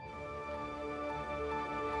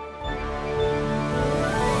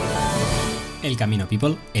El Camino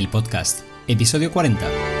People, el podcast, episodio 40.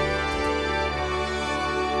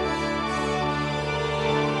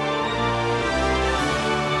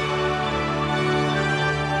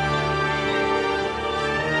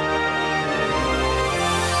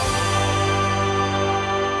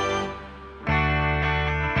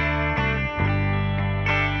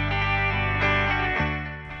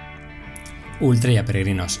 Ultra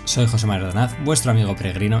peregrinos, soy José Almeida, vuestro amigo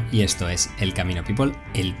peregrino, y esto es El Camino People,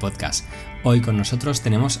 el podcast. Hoy con nosotros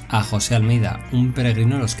tenemos a José Almeida, un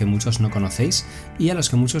peregrino a los que muchos no conocéis y a los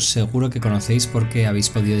que muchos seguro que conocéis porque habéis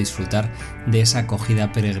podido disfrutar de esa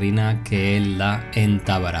acogida peregrina que él da en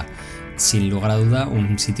Tábara. Sin lugar a duda,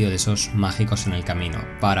 un sitio de esos mágicos en el camino.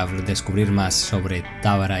 Para descubrir más sobre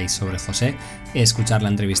Tábara y sobre José, escuchar la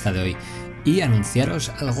entrevista de hoy y anunciaros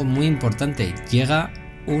algo muy importante. Llega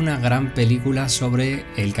una gran película sobre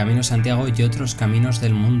el Camino de Santiago y otros caminos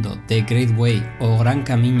del mundo, The Great Way o Gran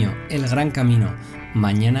Camino, el Gran Camino,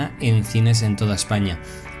 mañana en cines en toda España.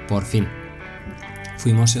 Por fin.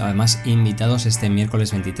 Fuimos además invitados este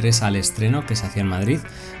miércoles 23 al estreno que se hacía en Madrid,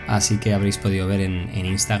 así que habréis podido ver en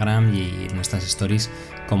Instagram y en nuestras stories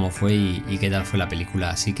cómo fue y qué tal fue la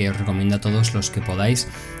película. Así que os recomiendo a todos los que podáis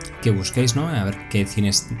que busquéis, ¿no? A ver qué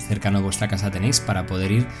cines cercano a vuestra casa tenéis para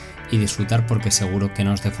poder ir y disfrutar, porque seguro que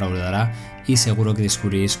no os defraudará y seguro que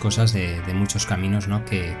descubriréis cosas de muchos caminos, ¿no?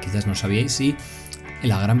 Que quizás no sabíais. Y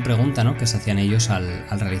la gran pregunta, ¿no?, que se hacían ellos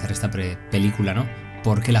al realizar esta película, ¿no?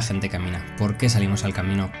 ¿Por qué la gente camina? ¿Por qué salimos al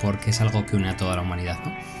camino? Porque es algo que une a toda la humanidad,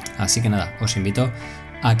 ¿no? Así que nada, os invito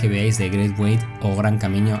a que veáis The Great Way o Gran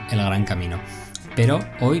Camino, el Gran Camino. Pero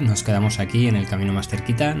hoy nos quedamos aquí en el camino más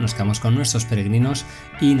cerquita, nos quedamos con nuestros peregrinos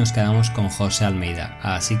y nos quedamos con José Almeida.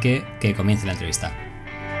 Así que comience la entrevista.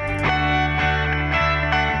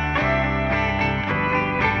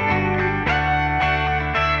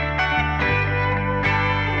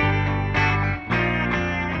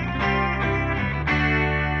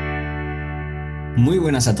 Muy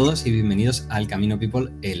buenas a todos y bienvenidos al Camino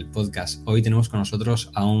People, el podcast. Hoy tenemos con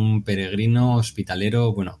nosotros a un peregrino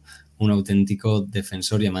hospitalero, un auténtico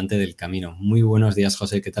defensor y amante del camino. Muy buenos días,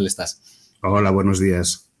 José, ¿qué tal estás? Hola, buenos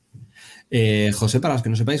días. José, para los que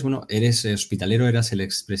no sepáis, eres hospitalero, eras el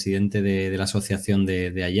expresidente de la asociación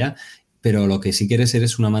de allá, pero lo que sí que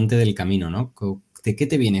eres un amante del camino, ¿no? ¿De qué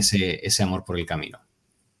te viene ese amor por el camino?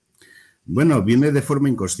 Bueno, viene de forma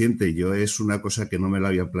inconsciente. Yo es una cosa que no me la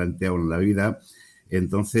había planteado en la vida.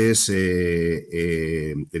 Entonces,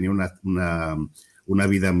 tenía una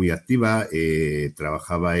vida muy activa,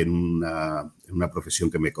 trabajaba en una profesión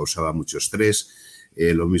que me causaba mucho estrés.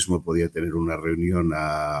 Lo mismo podía tener una reunión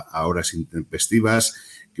a horas intempestivas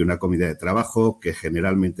que una comida de trabajo, que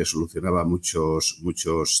generalmente solucionaba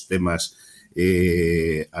muchos temas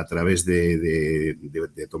a través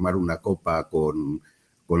de tomar una copa con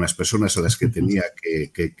las personas a las que tenía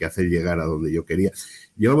que hacer llegar a donde yo quería.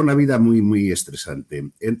 Llevaba una vida muy, muy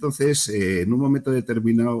estresante. Entonces, en un momento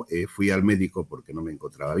determinado, fui al médico porque no me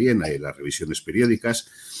encontraba bien, hay las revisiones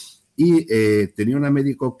periódicas, y tenía un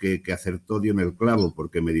médico que acertó, dio en el clavo,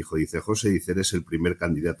 porque me dijo, José, eres el primer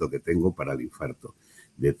candidato que tengo para el infarto.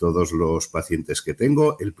 De todos los pacientes que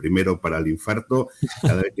tengo, el primero para el infarto,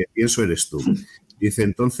 cada vez que pienso eres tú.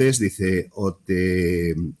 Entonces, o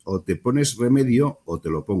te pones remedio o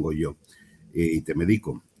te lo pongo yo y te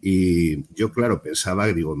medico. Y yo, claro, pensaba,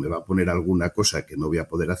 me va a poner alguna cosa que no voy a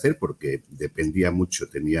poder hacer porque dependía mucho,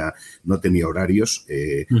 no tenía horarios.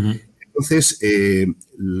 Entonces,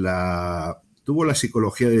 tuvo la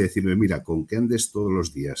psicología de decirme, mira, con que andes todos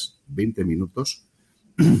los días 20 minutos,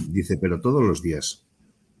 pero todos los días.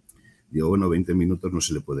 Digo, 20 minutos no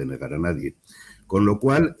se le puede negar a nadie. Con lo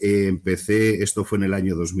cual empecé, esto fue en el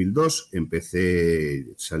año 2002,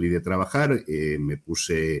 salí de trabajar, me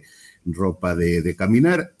puse ropa de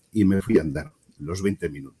caminar y me fui a andar los 20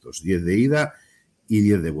 minutos, 10 de ida y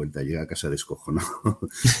 10 de vuelta. Llegué a casa descojonado.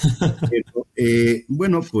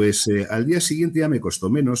 Al día siguiente ya me costó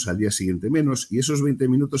menos, al día siguiente menos, y esos 20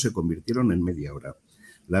 minutos se convirtieron en media hora.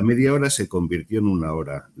 La media hora se convirtió en una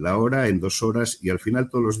hora, la hora en 2 horas, y al final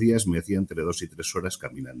todos los días me hacía entre 2 y 3 horas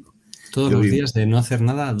caminando. Todos los días de no hacer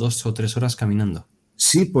nada, 2 o 3 horas caminando.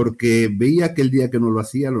 Sí, porque veía que el día que no lo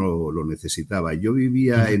hacía lo necesitaba. Yo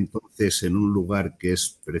vivía entonces en un lugar que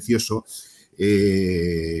es precioso,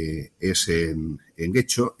 es en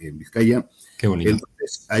Guecho, en Vizcaya. Qué bonito.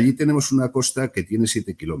 Entonces, allí tenemos una costa que tiene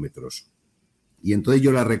 7 kilómetros. Y entonces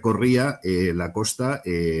yo la recorría, la costa,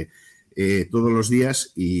 todos los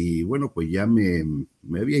días, y pues ya me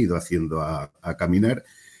había ido haciendo a caminar,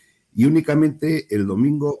 y únicamente el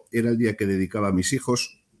domingo era el día que dedicaba a mis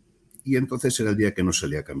hijos, y entonces era el día que no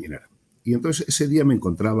salía a caminar. Y entonces ese día me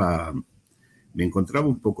encontraba me encontraba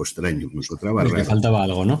un poco extraño, me encontraba Pues le raro. faltaba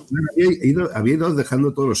algo, ¿no? Bueno, había ido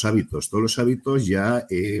dejando todos los hábitos ya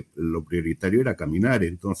lo prioritario era caminar,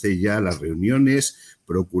 entonces ya las reuniones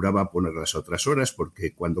procuraba ponerlas a otras horas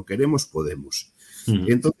porque cuando queremos podemos.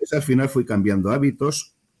 Entonces al final fui cambiando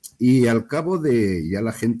hábitos y al cabo de ya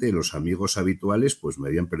la gente, los amigos habituales, pues me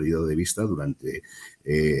habían perdido de vista durante,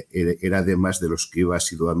 era además de los que iba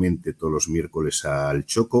asiduamente todos los miércoles al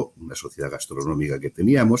Choco, una sociedad gastronómica que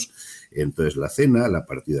teníamos, entonces la cena, la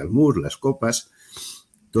partida al mus, las copas.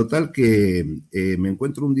 Total que me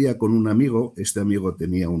encuentro un día con un amigo, este amigo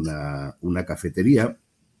tenía una cafetería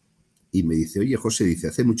y me dice, oye José, dice,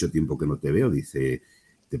 hace mucho tiempo que no te veo, dice,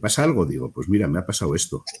 ¿te pasa algo? Digo, pues mira, me ha pasado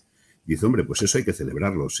esto. Dice, hombre, pues eso hay que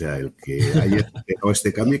celebrarlo, o sea, el que haya llegado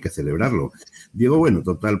este cambio hay que celebrarlo. Digo, bueno,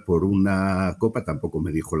 total, por una copa, tampoco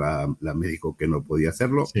me dijo la médico que no podía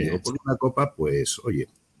hacerlo, Sí. digo, por una copa, pues, oye,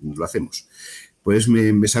 lo hacemos. Pues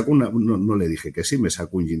me sacó no le dije que sí, me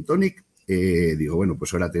sacó un gin tonic, digo, bueno,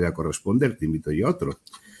 pues ahora te voy a corresponder, te invito yo a otro.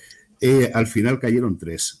 Al final cayeron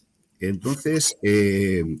 3. Entonces,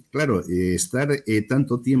 claro, estar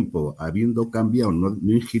tanto tiempo habiendo cambiado, no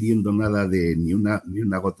ingiriendo nada de ni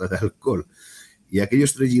una gota de alcohol, y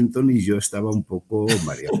aquellos 3 gin tonics yo estaba un poco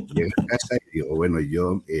mareado. Llegué a casa y digo, bueno,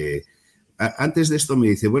 yo... antes de esto me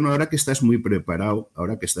dice, bueno, ahora que estás muy preparado,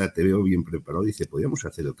 ahora que te veo bien preparado, dice, podríamos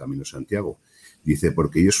hacer el Camino Santiago. Dice,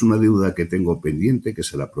 porque yo es una deuda que tengo pendiente, que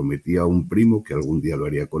se la prometí a un primo, que algún día lo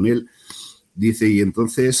haría con él. Dice, y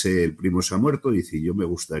entonces el primo se ha muerto, dice, y yo me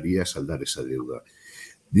gustaría saldar esa deuda.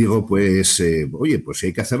 Digo, pues, oye, pues si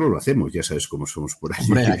hay que hacerlo, lo hacemos, ya sabes cómo somos por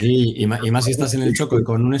allí. Hombre, aquí, y más si estás en el Choco y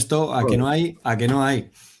con un esto, a que no hay, a que no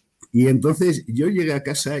hay. Y entonces yo llegué a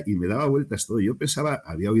casa y me daba vueltas todo. Yo pensaba,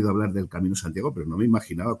 había oído hablar del Camino Santiago, pero no me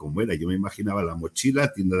imaginaba cómo era. Yo me imaginaba la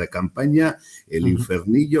mochila, tienda de campaña, el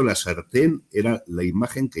infernillo, la sartén. Era la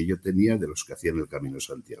imagen que yo tenía de los que hacían el Camino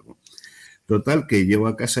Santiago. Total, que llego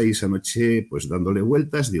a casa y esa noche, pues dándole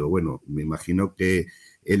vueltas, digo, bueno, me imagino que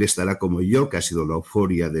él estará como yo, que ha sido la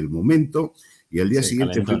euforia del momento. Y al día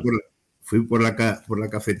siguiente fui por la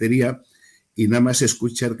cafetería y nada más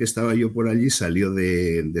escuchar que estaba yo por allí, salió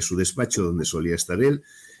de su despacho donde solía estar él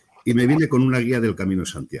y me vine con una guía del Camino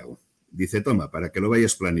Santiago. Dice, toma, para que lo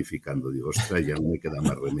vayas planificando. Digo, ostras, ya no me queda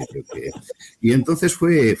más remedio que... Y entonces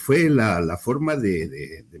fue la forma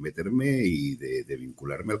de meterme y de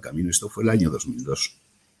vincularme al camino. Esto fue el año 2002.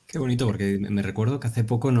 Qué bonito, porque me recuerdo que hace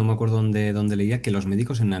poco, no me acuerdo dónde leía, que los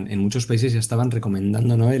médicos en muchos países ya estaban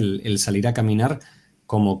recomendando, ¿no?, el salir a caminar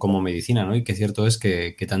como medicina, ¿no? Y que cierto es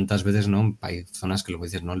que tantas veces, ¿no?, hay zonas que lo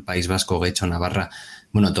dices, ¿no?, el País Vasco, Guecho, Navarra,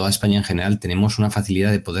 bueno, toda España en general, tenemos una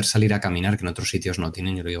facilidad de poder salir a caminar que en otros sitios no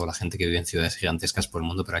tienen. Yo lo digo a la gente que vive en ciudades gigantescas por el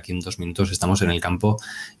mundo, pero aquí en 2 minutos estamos en el campo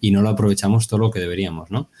y no lo aprovechamos todo lo que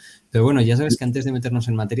deberíamos, ¿no? Pero bueno, ya sabes que antes de meternos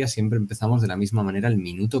en materia siempre empezamos de la misma manera el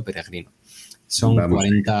minuto peregrino. Son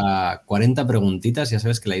 40 preguntitas, ya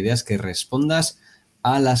sabes que la idea es que respondas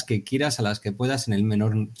a las que quieras, a las que puedas en el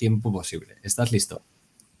menor tiempo posible. ¿Estás listo?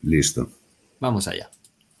 Listo. Vamos allá.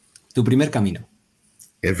 Tu primer camino.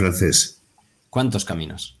 El francés. ¿Cuántos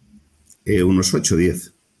caminos? Unos 8 o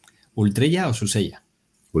 10. ¿Ultrella o Susella?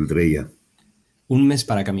 Ultrella. Un mes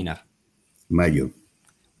para caminar. Mayo.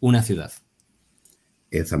 Una ciudad.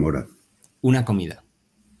 Zamora. Una comida.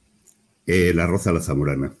 La arroz a la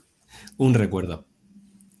zamorana. Un recuerdo.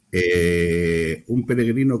 Un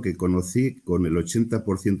peregrino que conocí con el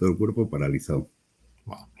 80% del cuerpo paralizado.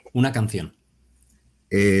 Wow. Una canción.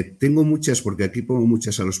 Tengo muchas, porque aquí pongo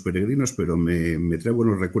muchas a los peregrinos, pero me trae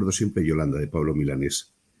buenos recuerdos siempre Yolanda, de Pablo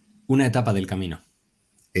Milanés. Una etapa del camino.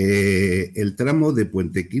 El tramo de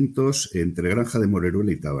Puente Quintos entre Granja de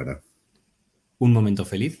Moreruela y Tábara. Un momento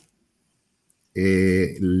feliz.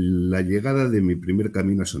 La llegada de mi primer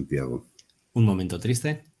camino a Santiago. Un momento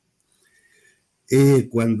triste.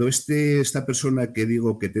 Cuando esta persona que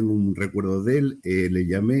digo que tengo un recuerdo de él, le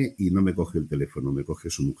llamé y no me cogió el teléfono, me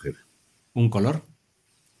cogió su mujer. Un color.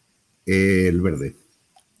 El verde.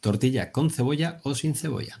 ¿Tortilla con cebolla o sin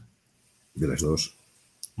cebolla? De las dos.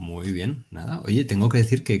 Muy bien, nada. Oye, tengo que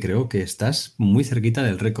decir que creo que estás muy cerquita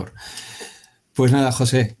del récord. Pues nada,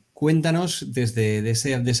 José, cuéntanos desde de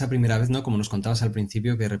esa primera vez, ¿no? Como nos contabas al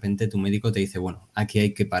principio, que de repente tu médico te dice, bueno, aquí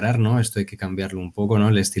hay que parar, ¿no? Esto hay que cambiarlo un poco, ¿no?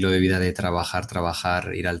 El estilo de vida de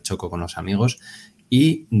trabajar, ir al Choco con los amigos.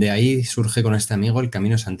 Y de ahí surge con este amigo el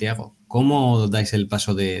Camino Santiago. ¿Cómo dais el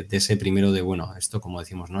paso de ese primero de, bueno, esto como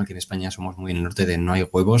decimos, ¿no? Aquí en España somos muy en el norte de no hay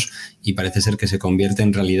huevos y parece ser que se convierte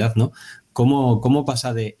en realidad, ¿no? ¿Cómo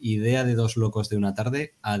pasa de idea de 2 locos de una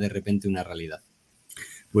tarde a de repente una realidad?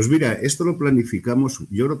 Pues mira, esto lo planificamos,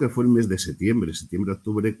 yo creo que fue el mes de septiembre,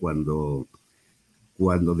 octubre, cuando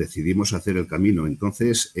cuando decidimos hacer el camino.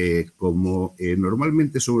 Entonces, como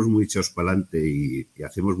normalmente somos muy echados para adelante y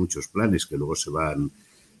hacemos muchos planes que luego se van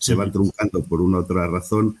truncando por una u otra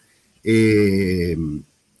razón,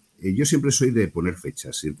 yo siempre soy de poner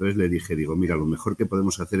fechas. Y entonces le dije, mira, lo mejor que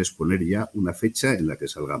podemos hacer es poner ya una fecha en la que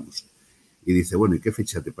salgamos. Y dice, bueno, ¿y qué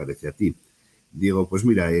fecha te parece a ti? Digo, pues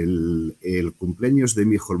mira, el cumpleaños de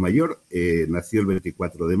mi hijo el mayor nació el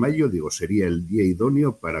 24 de mayo, digo, sería el día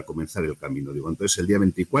idóneo para comenzar el camino. Digo, entonces el día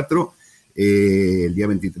 24, el día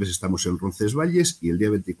 23 estamos en Roncesvalles y el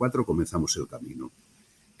día 24 comenzamos el camino.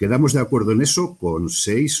 Quedamos de acuerdo en eso con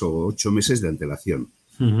 6 o 8 meses de antelación.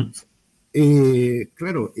 Uh-huh.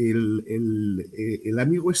 Claro, el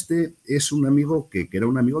amigo este es un amigo que era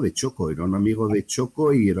un amigo de Choco, y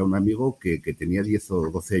era un amigo que tenía 10 o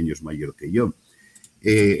 12 años mayor que yo.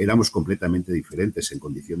 Éramos completamente diferentes en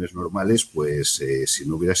condiciones normales, pues si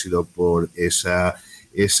no hubiera sido por esa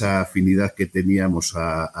afinidad que teníamos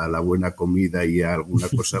a la buena comida y a alguna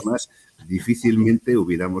cosa más, difícilmente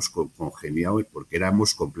hubiéramos congeniado porque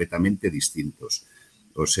éramos completamente distintos.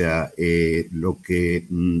 O sea,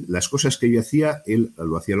 las cosas que yo hacía, él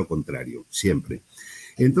lo hacía lo contrario, siempre.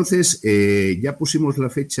 Entonces, ya pusimos la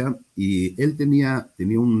fecha y él tenía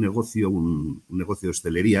un negocio de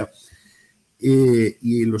hostelería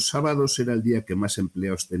y los sábados era el día que más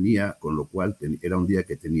empleados tenía, con lo cual era un día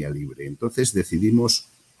que tenía libre. Entonces decidimos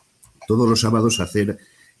todos los sábados hacer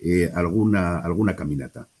alguna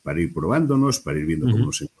caminata para ir probándonos, para ir viendo cómo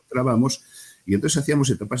nos encontrábamos. Y entonces hacíamos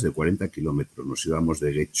etapas de 40 kilómetros. Nos íbamos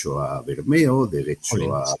de Guecho a Bermeo, de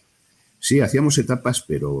Guecho a... Sí, hacíamos etapas,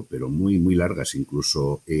 pero muy, muy largas.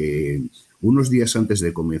 Incluso unos días antes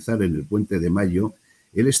de comenzar, en el puente de mayo,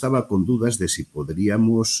 él estaba con dudas de si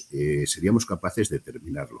seríamos capaces de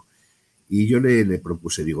terminarlo. Y yo le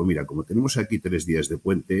propuse, digo, mira, como tenemos aquí 3 días de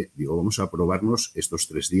puente, digo, vamos a probarnos estos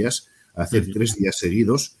 3 días, a hacer 3 días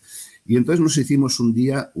seguidos. Y entonces nos hicimos un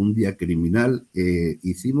día criminal,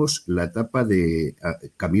 hicimos la etapa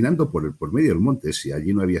caminando por medio del monte, si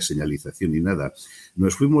allí no había señalización ni nada.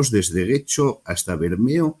 Nos fuimos desde Guecho hasta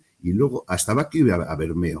Bermeo y luego hasta Baquio a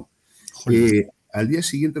Bermeo. Al día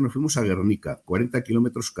siguiente nos fuimos a Guernica, 40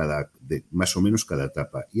 kilómetros más o menos cada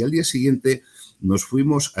etapa. Y al día siguiente nos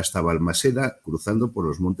fuimos hasta Balmaseda, cruzando por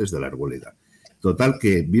los montes de la Arboleda. Total,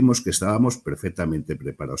 que vimos que estábamos perfectamente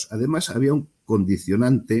preparados. Además, había un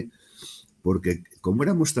condicionante, porque como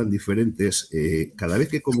éramos tan diferentes, cada vez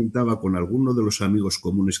que comentaba con alguno de los amigos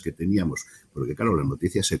comunes que teníamos, porque claro, la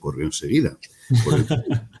noticia se corrió enseguida.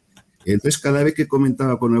 Entonces, cada vez que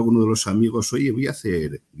comentaba con alguno de los amigos, oye,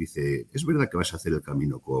 dice, ¿es verdad que vas a hacer el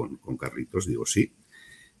camino con carritos? Digo, sí.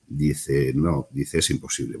 Dice, no, es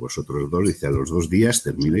imposible. Vosotros dos, dice, a los 2 días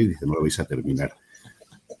terminé y dice, no lo vais a terminar.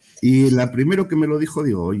 Y la primero que me lo dijo,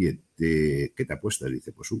 digo, oye, ¿qué te apuestas?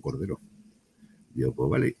 Dice, pues un cordero. Digo, pues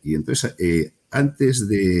vale. Y entonces, antes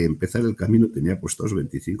de empezar el camino, tenía puestos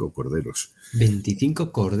 25 corderos.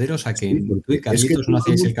 25 corderos a que Sí, tú y Carlitos no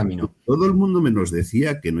hacíais el camino. Todo el mundo me nos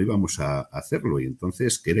decía que no íbamos a hacerlo y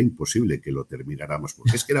entonces que era imposible que lo termináramos,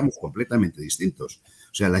 porque es que éramos completamente distintos.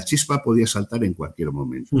 O sea, la chispa podía saltar en cualquier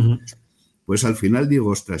momento. Uh-huh. Pues al final digo,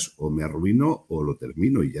 ostras, o me arruino o lo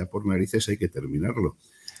termino y ya por narices hay que terminarlo.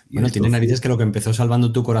 Bueno, tiene narices que lo que empezó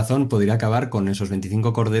salvando tu corazón podría acabar con esos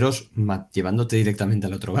 25 corderos llevándote directamente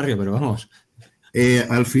al otro barrio, pero vamos.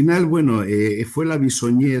 Al final, bueno, fue la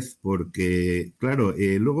bisoñez porque, claro,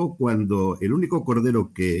 luego cuando el único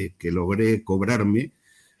cordero que logré cobrarme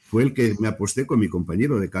fue el que me aposté con mi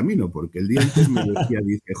compañero de camino, porque el día antes me decía,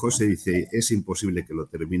 dice, José, dice, es imposible que lo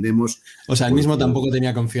terminemos. O sea, él mismo tampoco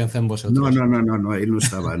tenía confianza en vosotros. No, él no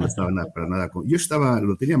estaba para nada. Yo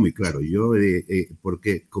lo tenía muy claro,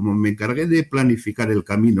 porque como me encargué de planificar el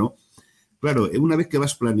camino, claro, una vez que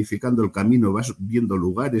vas planificando el camino, vas viendo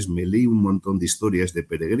lugares, me leí un montón de historias de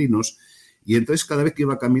peregrinos y entonces cada vez que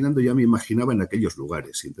iba caminando ya me imaginaba en aquellos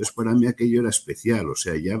lugares. Y entonces para mí aquello era especial, o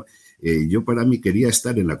sea, ya yo para mí quería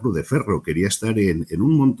estar en la Cruz de Ferro, quería estar en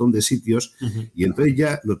un montón de sitios y entonces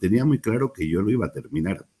ya lo tenía muy claro que yo lo iba a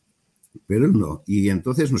terminar. Pero él no. Y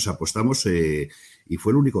entonces nos apostamos y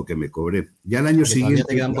fue el único que me cobré. Ya al año siguiente... Todavía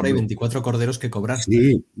te quedan por ahí 24 corderos que cobrar.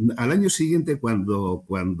 Sí, al año siguiente cuando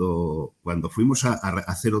fuimos a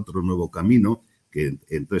hacer otro nuevo camino, que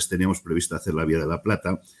entonces teníamos previsto hacer la Vía de la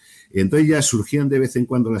Plata, entonces ya surgían de vez en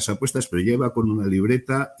cuando las apuestas, pero ya iba con una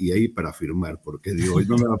libreta y ahí para firmar, porque digo, hoy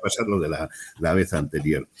no me va a pasar lo de la vez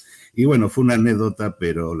anterior. Y bueno, fue una anécdota,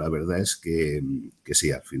 pero la verdad es que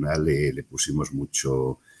sí, al final le pusimos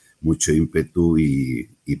mucho ímpetu y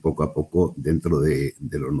poco a poco, dentro de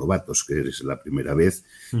los novatos, que es la primera vez,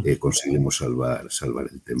 conseguimos salvar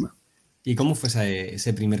el tema. ¿Y cómo fue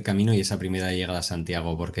ese primer camino y esa primera llegada a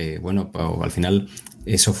Santiago? Porque, bueno, al final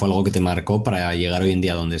eso fue algo que te marcó para llegar hoy en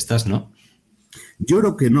día donde estás, ¿no? Yo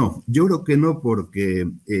creo que no porque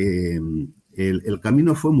el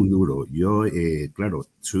camino fue muy duro. Yo, claro,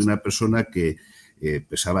 soy una persona que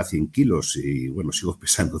pesaba 100 kilos y bueno, sigo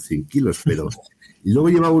pesando 100 kilos, pero luego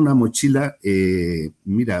llevaba una mochila,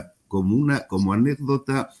 mira, como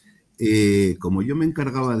anécdota, como yo me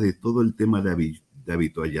encargaba de todo el tema de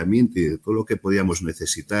habituallamiento y de todo lo que podíamos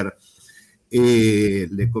necesitar,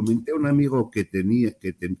 le comenté a un amigo que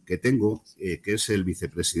tengo, que es el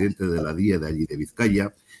vicepresidente de la DIE de allí de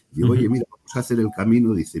Vizcaya. Digo, oye, mira, vamos a hacer el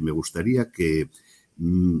camino. Dice, me gustaría que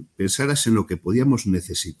pensaras en lo que podíamos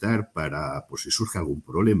necesitar para, por si surge algún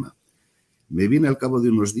problema. Me vine al cabo de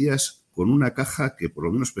unos días con una caja que por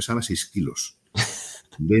lo menos pesaba 6 kilos.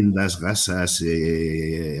 Vendas, gasas,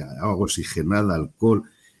 agua oxigenada, alcohol.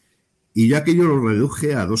 Y ya que yo lo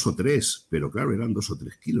reduje a 2 o 3, pero claro, eran 2 o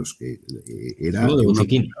 3 kilos, que era Algo de una...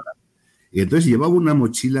 botiquín. Y entonces llevaba una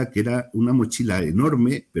mochila que era una mochila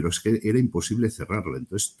enorme, pero es que era imposible cerrarla.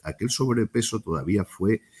 Entonces aquel sobrepeso todavía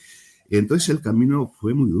fue... Entonces el camino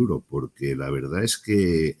fue muy duro, porque la verdad es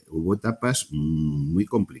que hubo etapas muy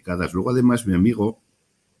complicadas. Luego además mi amigo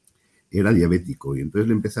era diabético y entonces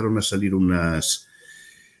le empezaron a salir unas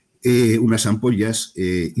ampollas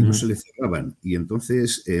y no se le cerraban. Y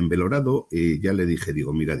entonces en Belorado ya le dije,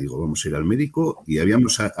 mira, vamos a ir al médico y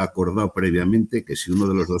habíamos acordado previamente que si uno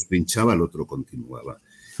de los dos pinchaba, el otro continuaba.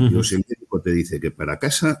 Digo, si el médico te dice que para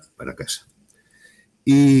casa, para casa.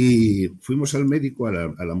 Y fuimos al médico,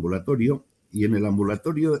 al ambulatorio, y en el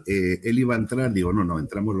ambulatorio él iba a entrar. Digo, no,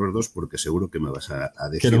 entramos los dos porque seguro que me vas a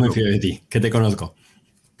decir. Que no me fío de ti, que te conozco.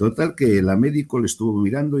 Total, que la médico le estuvo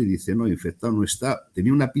mirando y dice, no, infectado no está.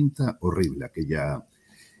 Tenía una pinta horrible aquella.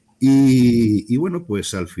 Y bueno,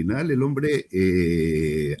 pues al final el hombre,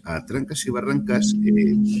 a trancas y barrancas,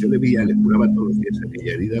 yo le curaba todos los días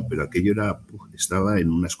aquella herida, pero aquello estaba en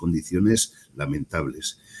unas condiciones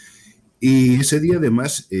lamentables. Y ese día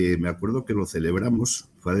además, me acuerdo que lo celebramos,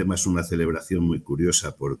 fue además una celebración muy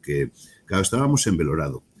curiosa porque, claro, estábamos en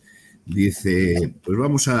Belorado. Dice, pues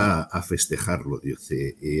vamos a festejarlo,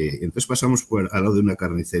 dice. Entonces pasamos al lado de una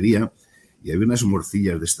carnicería y había unas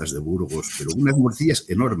morcillas de estas de Burgos, pero unas morcillas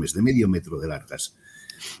enormes, de medio metro de largas.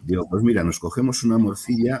 Digo, pues mira, nos cogemos una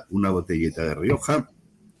morcilla, una botellita de Rioja,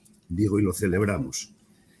 y lo celebramos.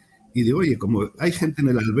 Y digo, oye, como hay gente en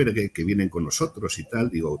el albergue que vienen con nosotros y tal,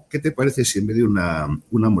 digo, ¿qué te parece si en vez de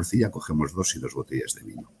una morcilla cogemos 2 y 2 botellas de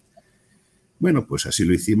vino? Bueno, pues así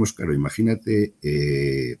lo hicimos. Claro, imagínate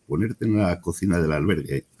ponerte en la cocina del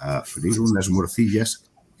albergue a freír unas morcillas,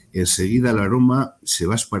 enseguida el aroma se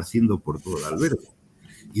va esparciendo por todo el albergue.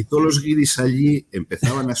 Y todos los guiris allí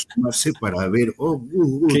empezaban a sumarse para ver,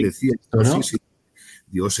 decían, ¿no? Sí.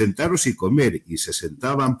 Digo, sentaros y comer. Y se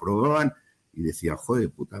sentaban, probaban y decían,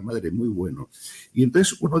 joder, puta madre, muy bueno. Y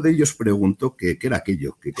entonces uno de ellos preguntó qué era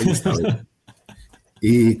aquello, que cómo estaba.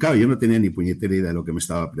 Y claro, yo no tenía ni puñetera idea de lo que me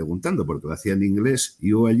estaba preguntando, porque lo hacía en inglés,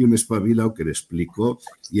 y hubo allí un espabilado que le explicó,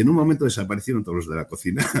 y en un momento desaparecieron todos los de la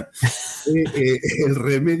cocina. El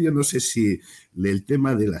remedio, no sé si el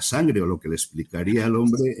tema de la sangre o lo que le explicaría al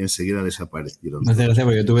hombre, enseguida desaparecieron. Me hace gracia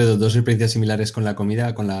porque yo tuve dos experiencias similares con la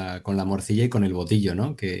comida, con la morcilla y con el botillo,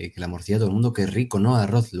 ¿no? Que la morcilla, todo el mundo, qué rico, ¿no?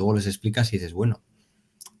 Arroz. Luego les explicas y dices, bueno,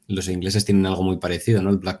 los ingleses tienen algo muy parecido, ¿no?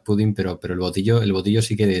 El black pudding, pero el botillo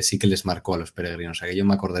sí que les marcó a los peregrinos. O sea, que yo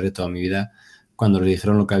me acordaré toda mi vida cuando le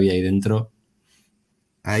dijeron lo que había ahí dentro.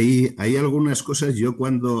 Hay algunas cosas. Yo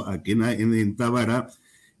cuando aquí en Tábara,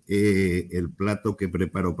 el plato que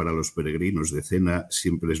preparo para los peregrinos de cena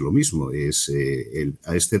siempre es lo mismo.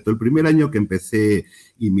 Excepto el primer año que empecé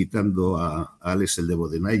imitando a Alex el de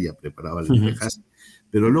Bodenaya, preparaba lentejas.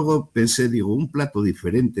 Pero luego pensé, un plato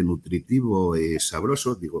diferente, nutritivo,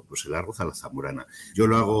 sabroso, pues el arroz a la zamorana. Yo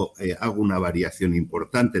lo hago una variación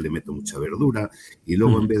importante, le meto mucha verdura y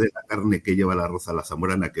luego en vez de la carne que lleva el arroz a la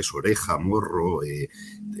zamorana, que es oreja, morro,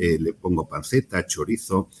 le pongo panceta,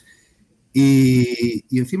 chorizo y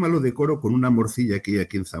encima lo decoro con una morcilla que hay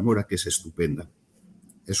aquí en Zamora, que es estupenda.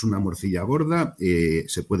 Es una morcilla gorda,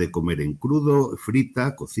 se puede comer en crudo,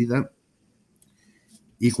 frita, cocida.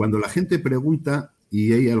 Y cuando la gente pregunta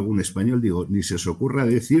y hay algún español, ni se os ocurra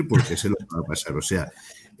decir porque sé lo que va a pasar. O sea,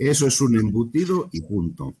 eso es un embutido y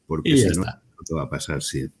punto. Porque si no, no te va a pasar,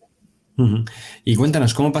 sí. Y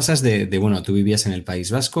cuéntanos, ¿cómo pasas bueno, tú vivías en el País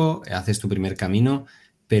Vasco, haces tu primer camino,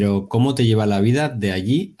 pero ¿cómo te lleva la vida de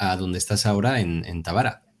allí a donde estás ahora en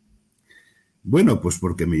Tábara? Bueno, pues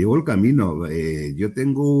porque me llevó el camino. Yo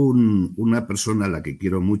tengo una persona a la que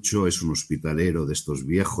quiero mucho, es un hospitalero de estos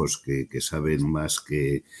viejos que saben más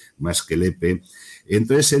que Lepe.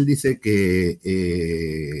 Entonces él dice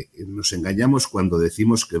que nos engañamos cuando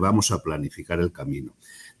decimos que vamos a planificar el camino.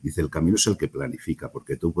 Dice, el camino es el que planifica,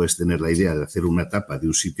 porque tú puedes tener la idea de hacer una etapa de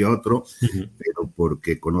un sitio a otro, pero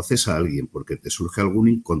porque conoces a alguien, porque te surge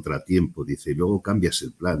algún contratiempo, dice, y luego cambias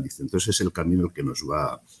el plan. Dice, entonces es el camino el que nos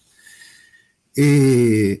va.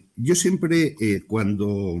 Yo siempre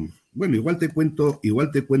bueno, igual te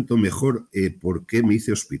cuento mejor por qué me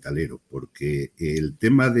hice hospitalero, porque el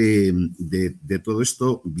tema de todo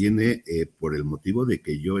esto viene por el motivo de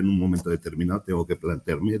que yo en un momento determinado tengo que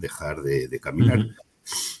plantearme dejar de caminar.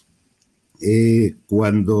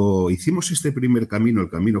 Cuando hicimos este primer camino, el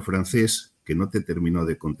camino francés, que no te terminó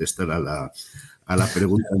de contestar a la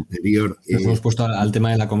pregunta anterior. Nos hemos puesto al tema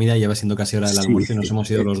de la comida y ya va siendo casi hora del almuerzo y nos hemos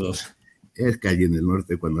ido los dos. Es que allí en el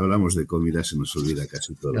norte, cuando hablamos de comida, se nos olvida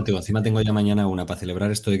casi todo. Ya te digo, encima tengo ya mañana una para celebrar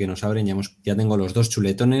esto de que nos abren. Ya tengo los 2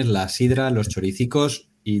 chuletones, la sidra, los choricicos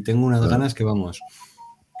y tengo unas ganas que vamos.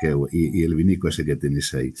 Y el vinico ese que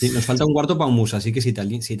tenéis ahí. Sí, nos falta un cuarto para un mus, así que si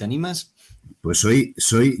te animas. Pues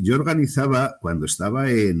yo organizaba, cuando estaba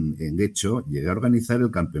en Guecho, llegué a organizar el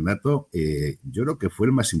campeonato, yo creo que fue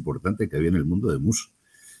el más importante que había en el mundo de mus.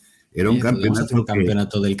 Era un campeonato. Hacer un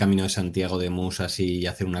campeonato del Camino de Santiago de mus así y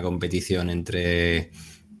hacer una competición entre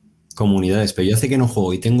comunidades, pero yo hace que no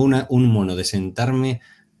juego y tengo un mono de sentarme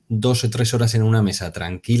 2 o 3 horas en una mesa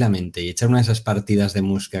tranquilamente y echar una de esas partidas de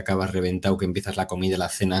mus que acabas reventado, que empiezas la comida, la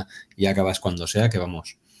cena y acabas cuando sea, que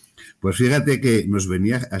vamos. Pues fíjate que nos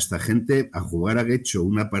venía hasta gente a jugar a Guecho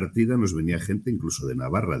una partida, nos venía gente incluso de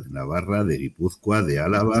Navarra, de Guipúzcoa, de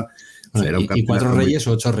Álava. O sea, era un ¿y 4 reyes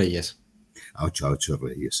o 8 reyes? A 8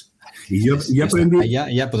 reyes. Y yo aprendí.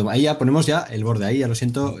 Ahí ya ponemos ya el borde, ahí ya lo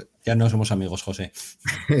siento, ya no somos amigos, José.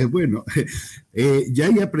 Bueno, ya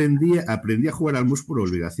ahí aprendí a jugar al mus por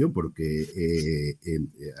obligación, porque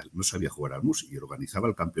no sabía jugar al mus y organizaba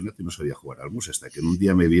el campeonato y no sabía jugar al mus, hasta que en un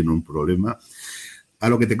día me vino un problema. A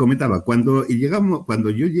lo que te comentaba, cuando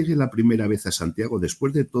yo llegué la primera vez a Santiago,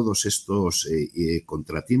 después de todos estos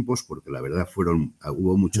contratiempos, porque la verdad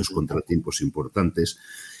hubo muchos contratiempos importantes,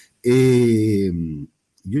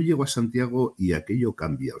 yo llego a Santiago y aquello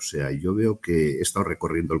cambia. O sea, yo veo que he estado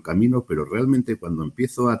recorriendo el camino, pero realmente cuando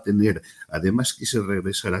empiezo a tener, además quise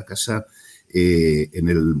regresar a casa en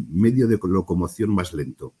el medio de locomoción más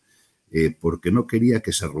lento. Porque no quería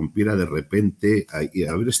que se rompiera de repente, y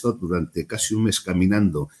haber estado durante casi un mes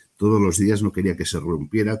caminando todos los días, no quería que se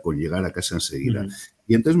rompiera con llegar a casa enseguida.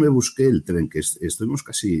 Y entonces me busqué el tren, que estuvimos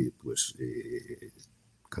casi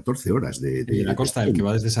 14 horas de la costa, el que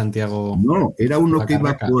va desde Santiago. No, era uno que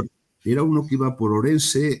iba por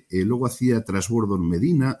Orense, luego hacía transbordo en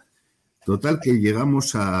Medina. Total que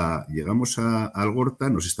llegamos a Algorta,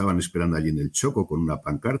 nos estaban esperando allí en el Choco con una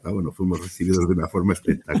pancarta, bueno, fuimos recibidos de una forma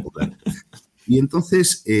espectacular. Y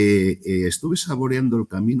entonces estuve saboreando el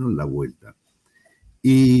camino en la vuelta.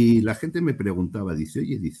 Y la gente me preguntaba, dice,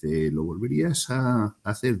 ¿lo volverías a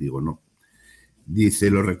hacer? Digo, no. Dice,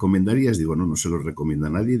 ¿lo recomendarías? Digo, no se lo recomienda a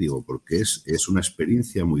nadie, digo, porque es una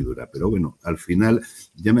experiencia muy dura. Pero bueno, al final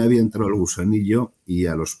ya me había entrado el gusanillo y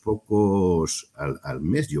a los pocos, al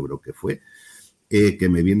mes yo creo que fue, que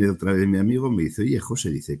me viene otra vez mi amigo, me dice, oye, José,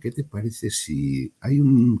 dice, ¿qué te parece si hay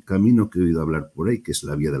un camino que he oído hablar por ahí, que es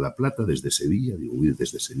la Vía de la Plata, desde Sevilla? Digo,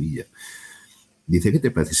 desde Sevilla. Dice, ¿qué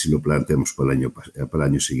te parece si lo planteamos para el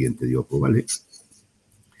año siguiente? Digo, pues vale.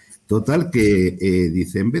 Total que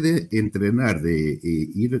dice, en vez de entrenar, de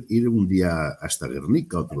ir un día hasta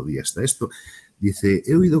Guernica, otro día hasta esto, dice,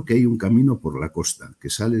 he oído que hay un camino por la costa que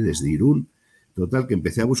sale desde Irún. Total que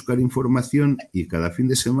empecé a buscar información y cada fin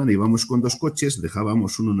de semana íbamos con 2 coches,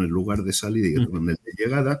 dejábamos uno en el lugar de salida y otro en el de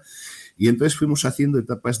llegada, y entonces fuimos haciendo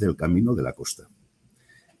etapas del camino de la costa.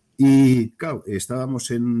 Y claro,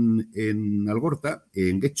 estábamos en Algorta,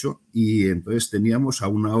 en Guecho, y entonces teníamos a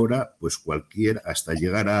una hora, pues hasta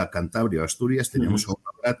llegar a Cantabria o Asturias, teníamos a una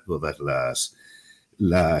hora todas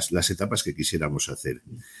las etapas que quisiéramos hacer.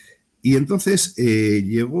 Y entonces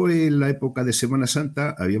llegó en la época de Semana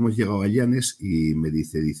Santa, habíamos llegado a Llanes y me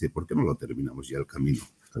dice, ¿por qué no lo terminamos ya el camino?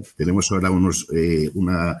 Tenemos ahora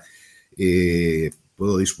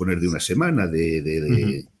puedo disponer de una semana,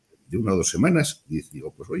 de 1 o 2 semanas, y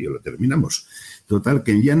digo, pues oye, lo terminamos. Total,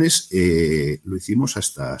 que en Llanes lo hicimos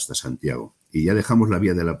hasta Santiago y ya dejamos la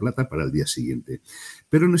Vía de la Plata para el día siguiente.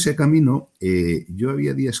 Pero en ese camino yo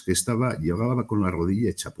había días que llegaba con la rodilla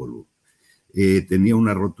hecha polvo. Tenía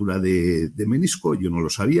una rotura de menisco, yo no lo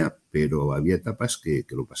sabía, pero había etapas que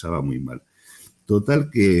lo pasaba muy mal. Total,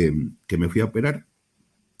 que me fui a operar.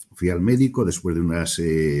 Fui al médico después de unas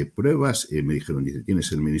pruebas, me dijeron, dice,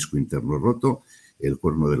 tienes el menisco interno roto, el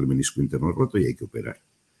cuerno del menisco interno roto y hay que operar.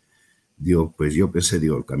 Digo, pues yo pensé,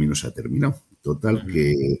 el camino se ha terminado. Total,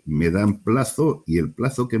 que me dan plazo y el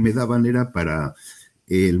plazo que me daban era para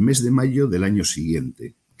el mes de mayo del año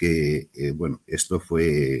siguiente, que, bueno, esto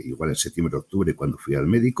fue igual en septiembre, octubre, cuando fui al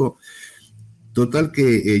médico. Total,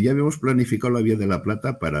 que ya habíamos planificado la Vía de la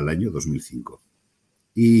Plata para el año 2005.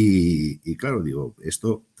 Y claro, digo,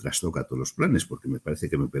 esto trastoca todos los planes, porque me parece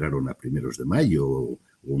que me operaron a primeros de mayo o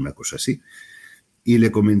una cosa así. Y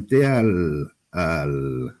le comenté al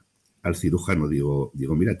cirujano, digo,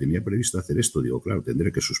 mira, tenía previsto hacer esto, digo, claro,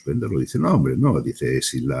 tendré que suspenderlo. Dice, no, hombre, no, dice,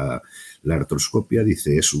 si la artroscopia,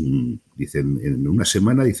 dice, dice, en una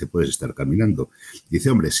semana, dice, puedes estar caminando. Dice,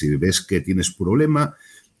 hombre, si ves que tienes problema,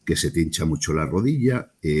 que se te hincha mucho la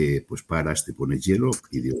rodilla, pues paras, te pones hielo,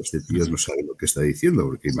 y digo, este tío no sabe lo que está diciendo,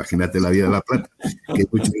 porque imagínate la Vía de la Plata, que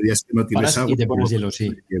muchos días que no tienes agua. Y te pones hielo,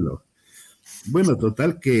 sí. Bueno,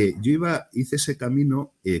 total, que yo hice ese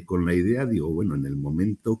camino con la idea, digo, bueno, en el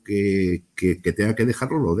momento que tenga que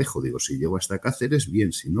dejarlo, lo dejo. Digo, si llego hasta Cáceres,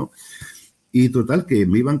 bien, si no. Y total, que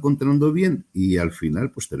me iba encontrando bien y al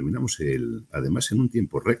final, pues terminamos además en un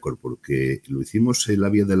tiempo récord, porque lo hicimos en la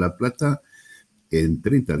Vía de la Plata en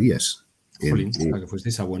 30 días. Jolín, ¿para que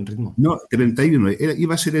fuisteis a buen ritmo? No, 31.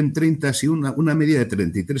 Iba a ser en 30, así una media de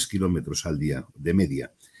 33 kilómetros al día, de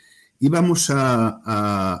media. Íbamos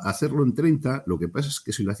a hacerlo en 30, lo que pasa es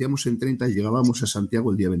que si lo hacíamos en 30 llegábamos a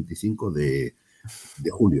Santiago el día 25 de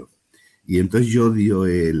julio. Y entonces yo dio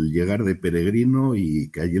el llegar de peregrino y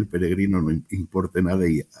que allí el peregrino no importe nada.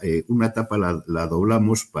 Y una etapa la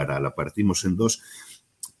doblamos, la partimos en dos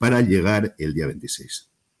para llegar el día 26.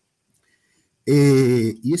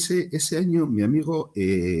 Y ese año mi amigo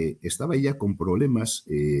estaba ya con problemas,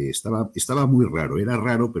 estaba muy raro, era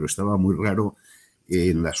raro, pero estaba muy raro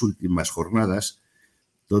en las últimas jornadas.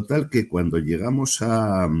 Total, que cuando llegamos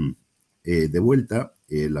de vuelta,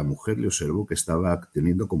 la mujer le observó que estaba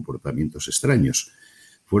teniendo comportamientos extraños.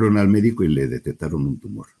 Fueron al médico y le detectaron un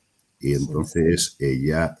tumor. Y entonces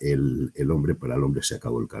ya el hombre, para el hombre se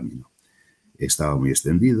acabó el camino. Estaba muy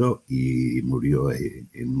extendido y murió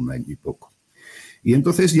en un año y poco. Y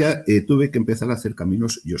entonces ya tuve que empezar a hacer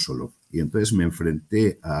caminos yo solo. Y entonces me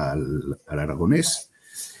enfrenté al aragonés.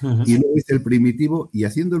 Y luego hice el primitivo, y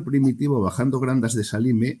haciendo el primitivo, bajando Grandas de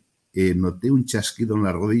Salime, noté un chasquido en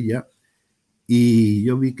la rodilla y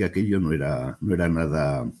yo vi que aquello no era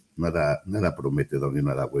nada prometedor ni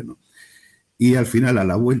nada bueno. Y al final, a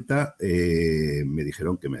la vuelta, me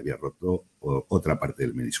dijeron que me había roto otra parte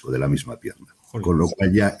del menisco, de la misma pierna. Joder. Con lo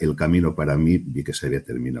cual ya el camino para mí vi que se había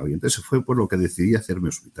terminado. Y entonces fue por lo que decidí hacerme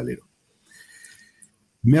hospitalero.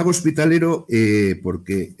 Me hago hospitalero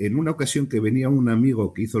porque en una ocasión que venía un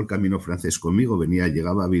amigo que hizo el camino francés conmigo,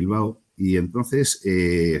 llegaba a Bilbao, y entonces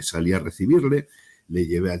salí a recibirle, le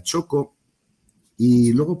llevé al Choco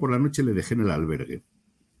y luego por la noche le dejé en el albergue.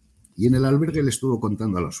 Y en el albergue le estuvo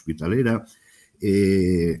contando a la hospitalera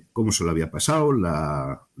cómo se lo había pasado,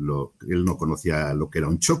 él no conocía lo que era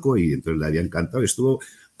un Choco y entonces le había encantado. Estuvo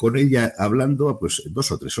con ella hablando pues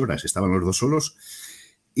 2 o 3 horas, estaban los dos solos.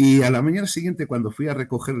 Y a la mañana siguiente, cuando fui a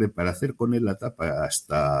recogerle para hacer con él la etapa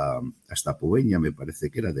hasta Pueña, me parece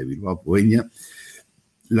que era de Bilbao a Pueña,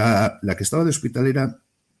 la que estaba de hospitalera,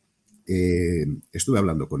 estuve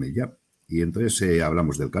hablando con ella y entonces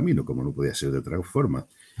hablamos del camino, como no podía ser de otra forma.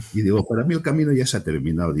 Y digo, para mí el camino ya se ha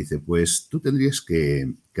terminado. Dice, pues tú tendrías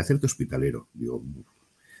que hacerte hospitalero.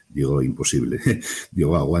 Digo, imposible.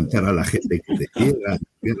 Digo, aguantar a la gente que te quiera,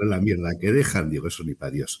 la mierda que dejan. Digo, eso ni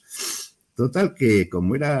para Dios. Total, que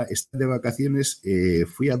como era estar de vacaciones,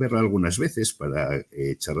 fui a verla algunas veces para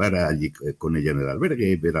charlar allí con ella en el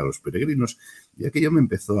albergue, ver a los peregrinos, y aquello me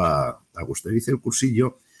empezó a gustar. Hice el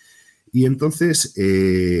cursillo y entonces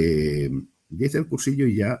ya hice el cursillo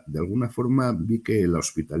y ya de alguna forma vi que la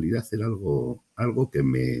hospitalidad era algo que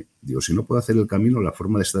digo, si no puedo hacer el camino, la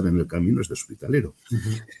forma de estar en el camino es de hospitalero. Uh-huh.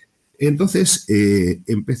 Entonces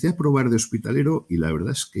empecé a probar de hospitalero y la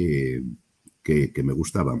verdad es que me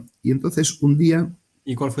gustaba. Y entonces un día...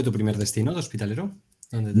 ¿Y cuál fue tu primer destino de hospitalero?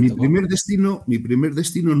 Mi primer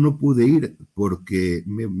destino no pude ir porque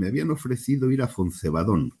me habían ofrecido ir a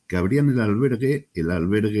Foncebadón, que abrían el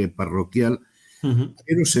albergue parroquial, uh-huh.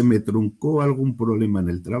 Pero se me truncó algún problema en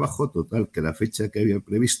el trabajo, total, que la fecha que había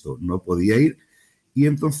previsto no podía ir, y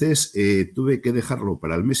entonces tuve que dejarlo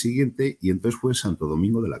para el mes siguiente, y entonces fue Santo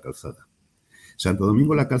Domingo de la Calzada. Santo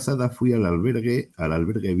Domingo de la Calzada fui al albergue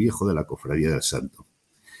viejo de la Cofradía del Santo.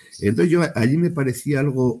 Entonces yo allí me parecía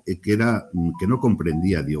algo que no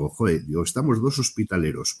comprendía. Digo, joder, estamos dos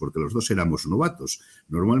hospitaleros, porque los dos éramos novatos.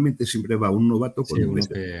 Normalmente siempre va un novato con Sí, un uno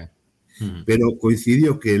veterano. que... Ujú. Pero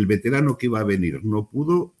coincidió que el veterano que iba a venir no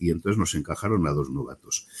pudo y entonces nos encajaron a dos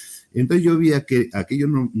novatos. Entonces yo vi que aquello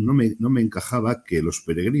no me encajaba, que los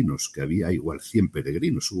peregrinos, que había igual 100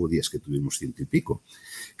 peregrinos, hubo días que tuvimos 100 y pico,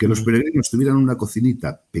 que los peregrinos tuvieran una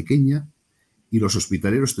cocinita pequeña y los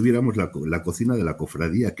hospitaleros tuviéramos la cocina de la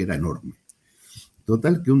cofradía, que era enorme.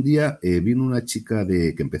 Total, que un día vino una chica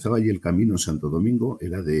que empezaba allí el camino en Santo Domingo,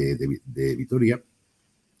 era de Vitoria,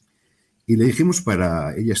 y le dijimos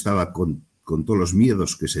ella estaba con todos los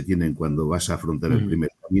miedos que se tienen cuando vas a afrontar el primer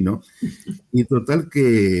camino, y total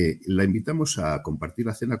que la invitamos a compartir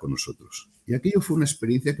la cena con nosotros. Y aquello fue una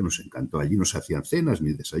experiencia que nos encantó. Allí no se hacían cenas,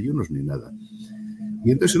 ni desayunos, ni nada.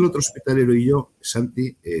 Y entonces el otro hospitalero y yo,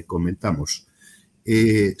 Santi, comentamos,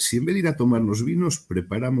 si en vez de ir a tomarnos vinos,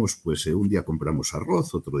 preparamos, pues un día compramos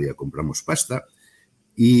arroz, otro día compramos pasta,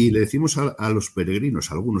 y le decimos a los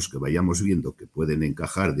peregrinos, algunos que vayamos viendo que pueden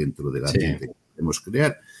encajar dentro del ambiente que queremos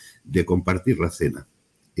crear, de compartir la cena,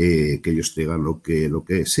 que ellos tengan lo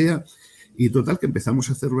que sea. Y total, que empezamos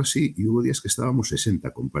a hacerlo así, y hubo días que estábamos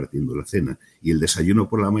 60 compartiendo la cena. Y el desayuno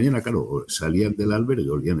por la mañana, claro, salían del albergue,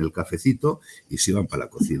 olían el cafecito y se iban para la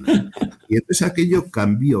cocina. Y entonces aquello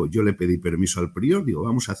cambió. Yo le pedí permiso al prior, digo,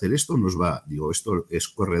 vamos a hacer esto,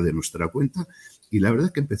 esto corre de nuestra cuenta. Y la verdad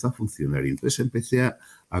es que empezó a funcionar. Y entonces empecé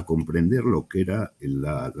a comprender lo que era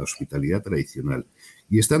la hospitalidad tradicional.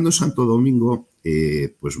 Y estando en Santo Domingo,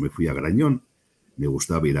 pues me fui a Grañón. Me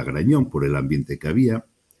gustaba ir a Grañón por el ambiente que había.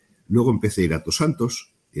 Luego empecé a ir a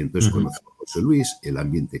Tosantos, y entonces conocí a José Luis, el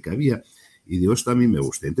ambiente que había, y digo, esto a mí me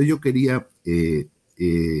gusta. Entonces yo quería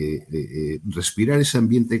respirar ese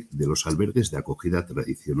ambiente de los albergues de acogida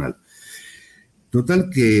tradicional. Total,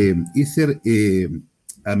 que hice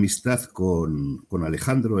amistad con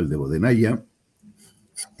Alejandro, el de Bodenaya.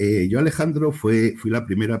 Yo a Alejandro fui la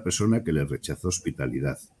primera persona que le rechazó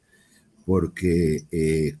hospitalidad,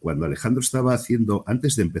 porque cuando Alejandro estaba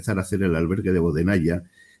antes de empezar a hacer el albergue de Bodenaya,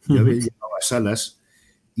 yo había llegado a Salas,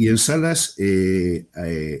 y en Salas se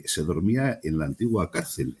dormía en la antigua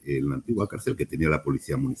cárcel que tenía la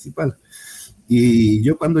policía municipal. Y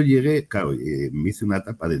yo cuando llegué, claro, me hice una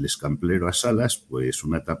etapa del escamplero a Salas, pues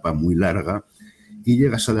una etapa muy larga, y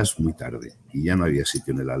llegué a Salas muy tarde, y ya no había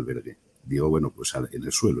sitio en el albergue. Digo, bueno, pues en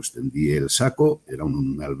el suelo extendí el saco, era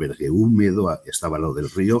un albergue húmedo, estaba al lado del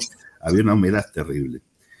río, había una humedad terrible.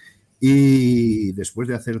 Y después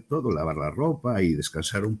de hacer todo, lavar la ropa y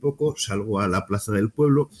descansar un poco, salgo a la plaza del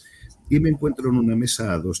pueblo y me encuentro en una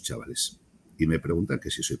mesa a dos chavales. Y me preguntan que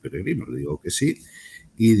si soy peregrino. Le digo que sí.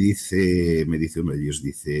 Y me dice uno de ellos,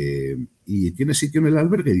 ¿y tienes sitio en el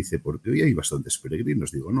albergue? Dice, porque hoy hay bastantes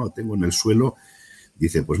peregrinos. Digo, no, tengo en el suelo.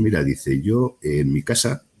 Dice, pues mira, yo en mi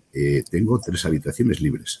casa tengo 3 habitaciones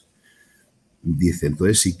libres. Dice,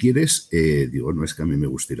 entonces, si quieres, digo, no es que a mí me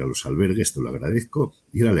guste ir a los albergues, te lo agradezco.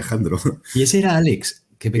 Y era Alejandro. Y ese era Alex.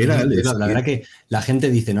 Qué pequeño. Era Alex. La verdad que la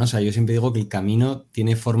gente dice, ¿no? O sea, yo siempre digo que el camino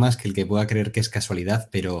tiene formas que el que pueda creer que es casualidad,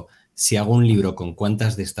 pero si hago un libro con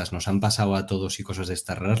cuántas de estas nos han pasado a todos y cosas de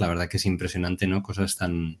estas raras, la verdad que es impresionante, ¿no? Cosas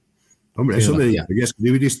tan... Hombre, eso me dijo, voy a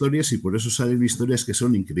escribir historias y por eso salen historias que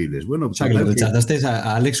son increíbles. Bueno, o sea, que le rechazaste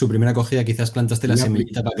a Alex su primera acogida, quizás plantaste la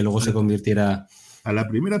semillita para que luego se convirtiera... A la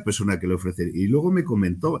primera persona que le ofrecí. Y luego me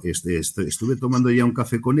comentó, estuve tomando ya un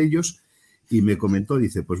café con ellos y me comentó,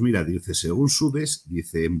 dice, pues mira, dice, según subes,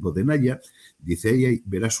 dice, en Bodenaya, dice, ahí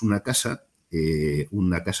verás una casa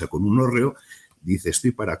con un hórreo, dice,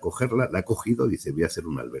 estoy para cogerla, la he cogido, dice, voy a hacer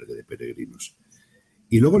un albergue de peregrinos.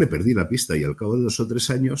 Y luego le perdí la pista y al cabo de 2 o 3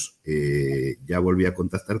 años ya volví a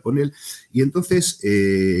contactar con él. Y entonces,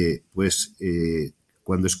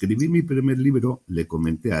 cuando escribí mi primer libro, le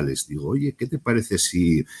comenté a Alex, digo, oye, ¿qué te parece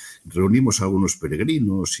si reunimos a algunos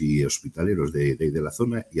peregrinos y hospitaleros de la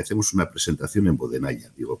zona y hacemos una presentación en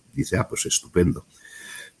Bodenaya? Dice, pues estupendo.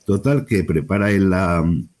 Total, que prepara el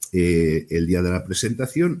día de la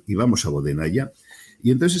presentación y vamos a Bodenaya. Y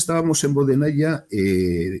entonces estábamos en Bodenaya,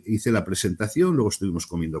 hice la presentación, luego estuvimos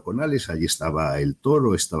comiendo con Alex, allí estaba el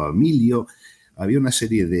Toro, estaba Emilio, había una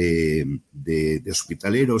serie de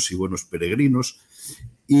hospitaleros y buenos peregrinos.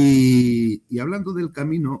 Y hablando del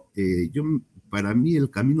camino, para mí el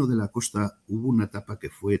camino de la costa hubo una etapa que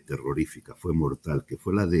fue terrorífica, fue mortal, que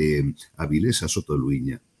fue la de Avilés a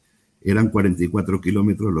Soto-Luiña. Eran 44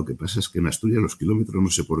 kilómetros, lo que pasa es que en Asturias los kilómetros no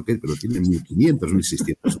sé por qué, pero tienen 1.500,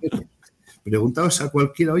 1.600 metros. Preguntabas a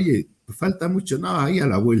cualquiera, oye, ¿falta mucho? No, ahí a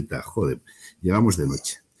la vuelta, joder, llevamos de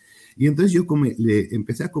noche. Y entonces yo le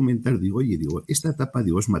empecé a comentar, digo, oye, digo, esta etapa,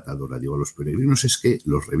 digo, es matadora. Digo, a los peregrinos es que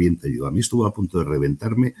los revienta. Digo, a mí estuvo a punto de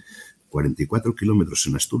reventarme 44 kilómetros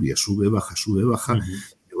en Asturias, sube, baja, sube, baja.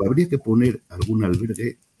 Digo, habría que poner algún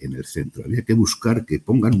albergue en el centro. Habría que buscar que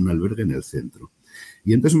pongan un albergue en el centro.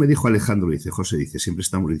 Y entonces me dijo Alejandro, dice, José, dice, siempre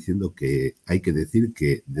estamos diciendo que hay que decir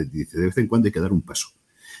que, dice, de vez en cuando hay que dar un paso.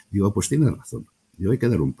 Digo, pues tienes razón. Digo, hay que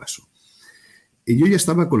dar un paso. Y yo ya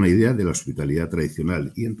estaba con la idea de la hospitalidad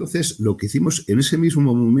tradicional. Y entonces lo que hicimos, en ese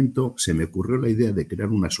mismo momento se me ocurrió la idea de crear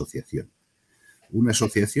una asociación. Una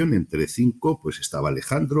asociación entre 5, pues estaba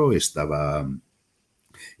Alejandro, estaba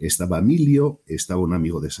Emilio, estaba un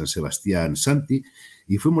amigo de San Sebastián, Santi,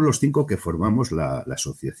 y fuimos los 5 que formamos la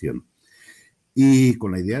asociación. Y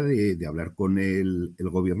con la idea de hablar con el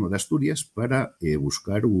gobierno de Asturias para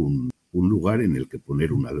buscar un lugar en el que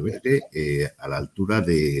poner un albergue a la altura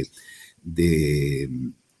de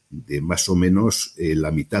más o menos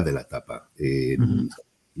la mitad de la etapa.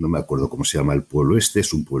 No me acuerdo cómo se llama el pueblo este,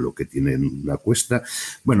 es un pueblo que tiene una cuesta.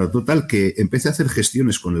 Bueno, total, que empecé a hacer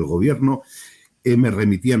gestiones con el gobierno, me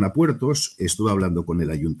remitían a puertos, estuve hablando con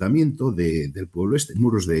el ayuntamiento del pueblo este,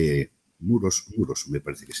 Muros, me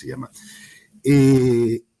parece que se llama.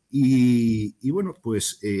 Y bueno,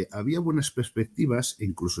 pues había buenas perspectivas,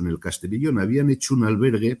 incluso en el Castellillón habían hecho un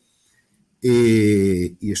albergue.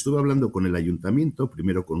 Y estuve hablando con el ayuntamiento,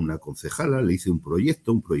 primero con una concejala, le hice un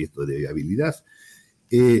proyecto de viabilidad.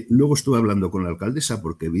 Luego estuve hablando con la alcaldesa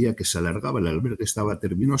porque veía que se alargaba, el albergue estaba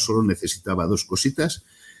terminado, solo necesitaba 2 cositas.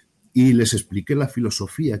 Y les expliqué la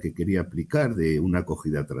filosofía que quería aplicar de una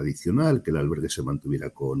acogida tradicional, que el albergue se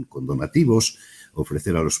mantuviera con donativos,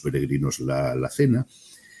 ofrecer a los peregrinos la cena.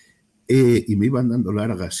 Y me iban dando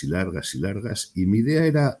largas y largas y largas. Y mi idea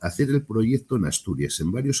era hacer el proyecto en Asturias,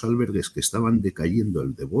 en varios albergues que estaban decayendo,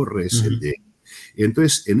 el de Borres, el de...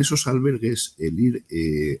 Entonces, en esos albergues, el ir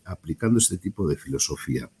aplicando este tipo de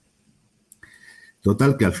filosofía.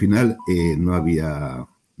 Total, que al final no había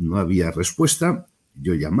respuesta.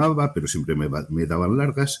 Yo llamaba, pero siempre me daban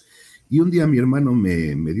largas. Y un día mi hermano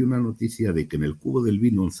me dio una noticia de que en el Cubo del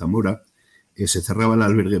Vino, en Zamora, se cerraba el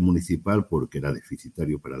albergue municipal porque era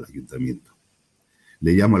deficitario para el ayuntamiento.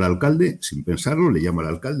 Le llamo al alcalde, sin pensarlo, le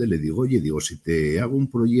digo, oye, si te hago un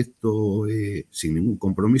proyecto sin ningún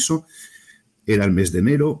compromiso. Era el mes de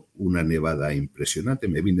enero, una nevada impresionante,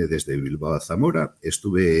 me vine desde Bilbao a Zamora,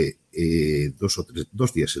 estuve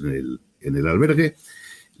 2 días en el albergue,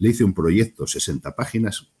 le hice un proyecto, 60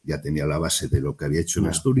 páginas, ya tenía la base de lo que había hecho en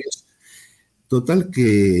Asturias. Total,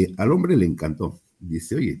 que al hombre le encantó.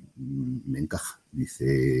 Dice, oye, me encaja.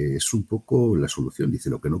 Dice, es un poco la solución.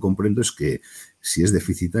 Dice, lo que no comprendo es que si es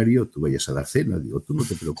deficitario tú vayas a dar cena. Digo, tú no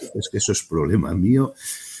te preocupes, que eso es problema mío.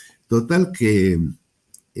 Total, que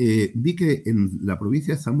vi que en la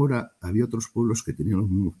provincia de Zamora había otros pueblos que tenían los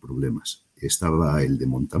mismos problemas. Estaba el de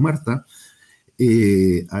Montamarta.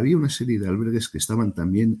 Había una serie de albergues que estaban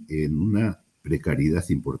también en una precariedad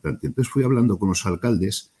importante. Entonces fui hablando con los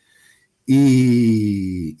alcaldes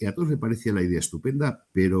y a todos les parecía la idea estupenda,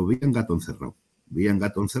 pero veían gato encerrado. Veían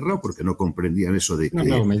gato encerrado porque no comprendían eso de que... No,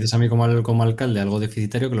 claro, me dices a mí como alcalde algo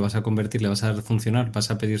deficitario que lo vas a convertir, le vas a dar funcionar,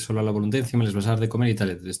 vas a pedir solo a la voluntad, encima les vas a dar de comer y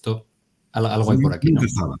tal. Esto, algo hay por aquí, ¿no?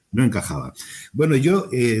 No encajaba. Bueno, yo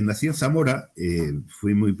nací en Zamora,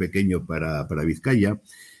 fui muy pequeño para Vizcaya,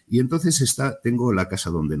 y entonces tengo la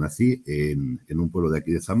casa donde nací, en un pueblo de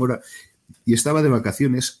aquí de Zamora, y estaba de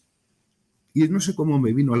vacaciones. Y no sé cómo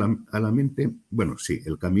me vino a la mente, bueno, sí,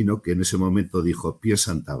 el Camino, que en ese momento dijo,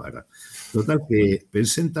 piensa en Tábara. Total, que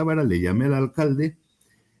pensé en Tábara, le llamé al alcalde,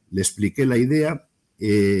 le expliqué la idea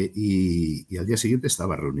y al día siguiente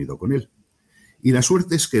estaba reunido con él. Y la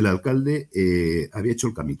suerte es que el alcalde había hecho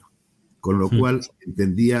el Camino, con lo cual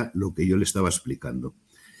entendía lo que yo le estaba explicando.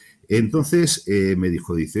 Entonces me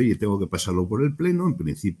dijo, dice, oye, tengo que pasarlo por el pleno, en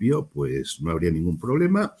principio pues no habría ningún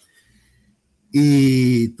problema.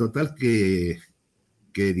 Y total, que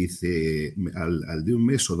dice, al de 1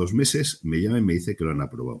 mes o 2 meses, me llama y me dice que lo han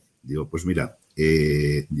aprobado. Digo, pues mira,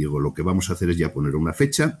 lo que vamos a hacer es ya poner una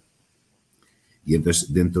fecha. Y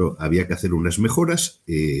entonces dentro había que hacer unas mejoras,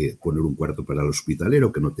 poner un cuarto para el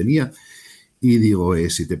hospitalero que no tenía. Y digo,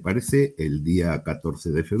 si te parece, el día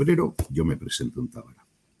 14 de febrero yo me presento en Tábara.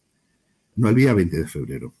 No, el día 20 de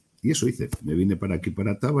febrero. Y eso hice, me vine para aquí,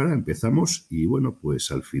 para Tábara, empezamos y bueno,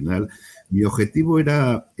 pues al final mi objetivo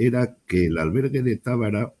era que el albergue de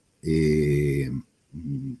Tábara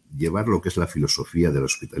llevar lo que es la filosofía de la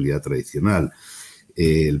hospitalidad tradicional.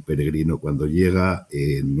 El peregrino cuando llega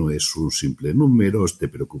no es un simple número, te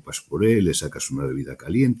preocupas por él, le sacas una bebida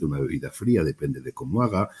caliente, una bebida fría, depende de cómo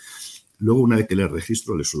haga. Luego, una vez que le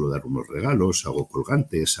registro, le suelo dar unos regalos, hago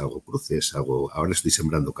colgantes, hago cruces, ahora estoy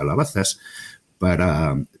sembrando calabazas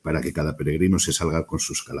para que cada peregrino se salga con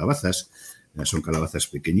sus calabazas. Son calabazas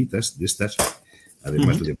pequeñitas de estas.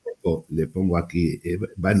 Además, le pongo aquí,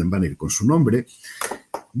 van a ir con su nombre.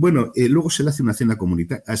 Bueno, luego se le hace una cena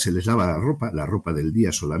comunitaria, se les lava la ropa del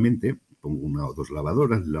día solamente. Pongo 1 o 2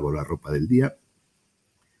 lavadoras, les lavo la ropa del día.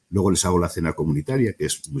 Luego les hago la cena comunitaria, que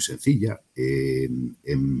es muy sencilla.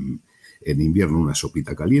 En invierno una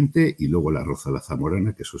sopita caliente y luego el arroz a la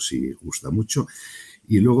zamorana, que eso sí gusta mucho.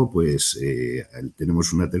 Y luego, pues,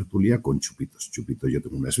 tenemos una tertulia con chupitos. Yo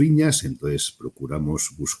tengo unas viñas, entonces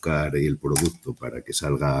procuramos buscar el producto para que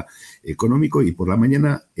salga económico y por la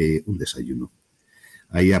mañana un desayuno.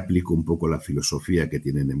 Ahí aplico un poco la filosofía que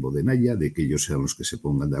tienen en Bodenaya, de que ellos sean los que se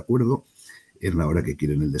pongan de acuerdo en la hora que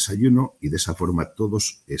quieren el desayuno y de esa forma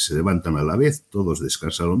todos se levantan a la vez, todos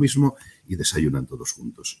descansan lo mismo y desayunan todos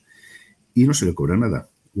juntos. Y no se le cobra nada,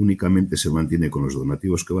 únicamente se mantiene con los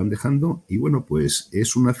donativos que van dejando y bueno, pues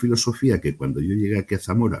es una filosofía que cuando yo llegué aquí a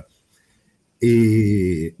Zamora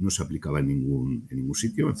no se aplicaba en ningún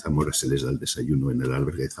sitio. En Zamora se les da el desayuno en el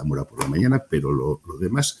albergue de Zamora por la mañana, pero lo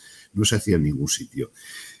demás no se hacía en ningún sitio.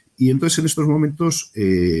 Y entonces en estos momentos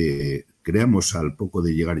creamos, al poco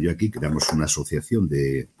de llegar yo aquí, creamos una asociación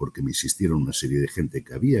porque me insistieron una serie de gente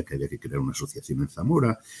que había que crear una asociación en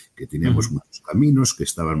Zamora, que teníamos muchos caminos, que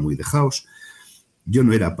estaban muy dejados. Yo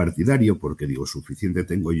no era partidario porque digo, suficiente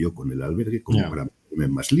tengo yo con el albergue como para meterme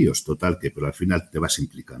en más líos. Total, pero al final te vas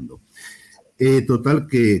implicando. Total,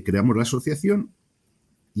 que creamos la asociación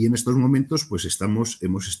y en estos momentos pues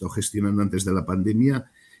hemos estado gestionando antes de la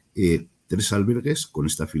pandemia 3 albergues con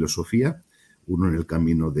esta filosofía, uno en el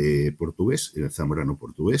Camino de Portugués, en el zamorano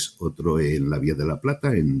portugués, otro en la Vía de la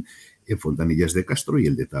Plata, en Fontanillas de Castro y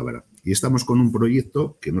el de Tábara. Y estamos con un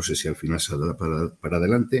proyecto que no sé si al final saldrá para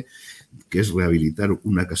adelante, que es rehabilitar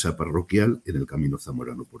una casa parroquial en el Camino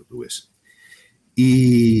zamorano portugués.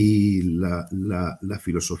 Y la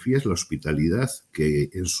filosofía es la hospitalidad que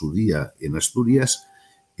en su día en Asturias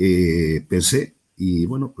pensé y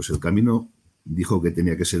bueno, pues el Camino dijo que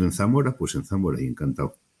tenía que ser en Zamora, pues en Zamora y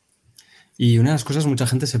encantado. Y una de las cosas, mucha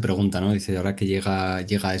gente se pregunta, ¿no? Dice, ahora que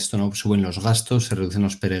llega esto, ¿no? Suben los gastos, se reducen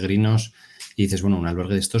los peregrinos y dices, bueno, un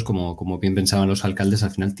albergue de estos, como bien pensaban los alcaldes,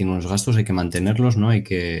 al final tiene unos gastos, hay que mantenerlos, ¿no?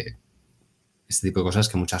 Este tipo de cosas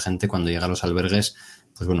que mucha gente cuando llega a los albergues,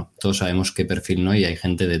 pues bueno, todos sabemos qué perfil, ¿no? Y hay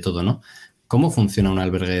gente de todo, ¿no? ¿Cómo funciona un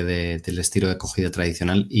albergue del estilo de acogida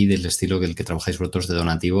tradicional y del estilo del que trabajáis vosotros de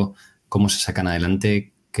donativo? ¿Cómo se sacan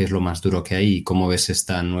adelante? ¿Qué es lo más duro que hay? ¿Y cómo ves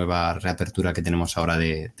esta nueva reapertura que tenemos ahora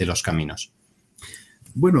de los caminos?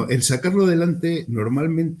 Bueno, el sacarlo adelante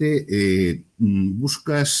normalmente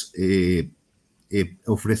buscas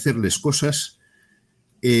ofrecerles cosas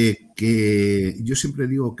que yo siempre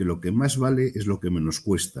digo que lo que más vale es lo que menos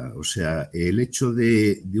cuesta. O sea, el hecho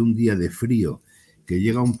de un día de frío que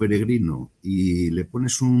llega un peregrino y le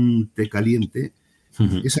pones un té caliente,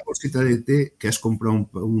 esa cosita de té que has comprado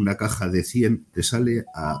una caja de 100 te sale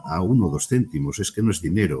a 1 o 2 céntimos, es que no es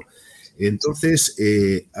dinero. Entonces,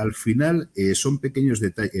 al final son pequeños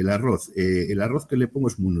detalles. El arroz que le pongo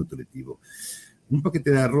es muy nutritivo. Un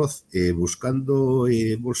paquete de arroz buscando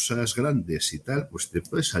bolsas grandes y tal, pues te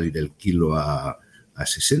puede salir el kilo a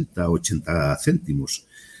 60, 80 céntimos.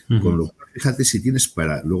 Con lo cual, fíjate si tienes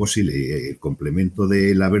luego sí, el complemento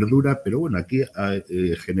de la verdura, pero bueno, aquí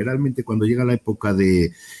generalmente cuando llega la época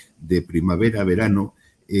de primavera, verano,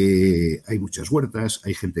 hay muchas huertas,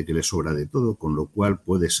 hay gente que le sobra de todo, con lo cual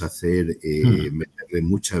puedes meterle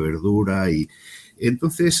mucha verdura y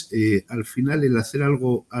entonces al final el hacer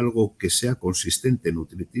algo que sea consistente,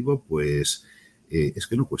 nutritivo, pues es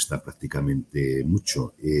que no cuesta prácticamente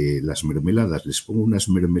mucho. Las mermeladas, les pongo unas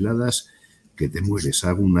mermeladas que te mueres.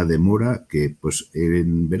 Hago una de mora que pues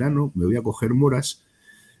en verano me voy a coger moras.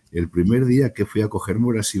 El primer día que fui a coger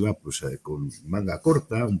moras iba pues con manga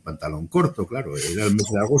corta, un pantalón corto, claro, era el mes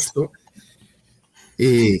de agosto.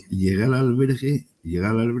 Llegué al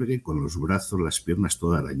albergue con los brazos, las piernas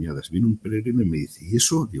todas arañadas. Vino un peregrino y me dice, ¿y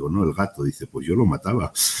eso? Digo, no, el gato. Dice, pues yo lo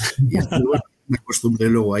mataba. Y entonces, bueno, me acostumbré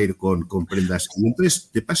luego a ir con prendas. Y entonces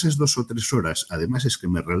te pasas 2 o 3 horas, además es que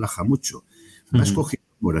me relaja mucho. Vas cogiendo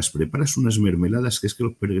moras, preparas unas mermeladas que es que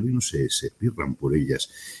los peregrinos se pirran por ellas.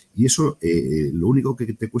 Y eso lo único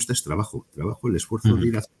que te cuesta es trabajo, el esfuerzo de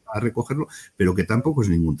ir a recogerlo, pero que tampoco es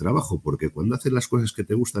ningún trabajo, porque cuando haces las cosas que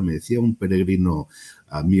te gustan, me decía un peregrino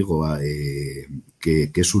amigo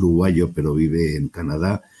que es uruguayo, pero vive en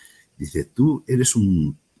Canadá, dice, tú eres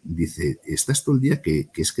dice, estás todo el día que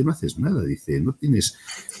es que no haces nada. Dice, no tienes...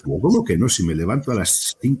 ¿Cómo que no? Si me levanto a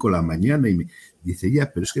las 5 de la mañana y dice,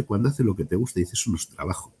 ya, pero es que cuando haces lo que te gusta, dice, eso no es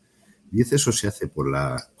trabajo. Dice, eso se hace con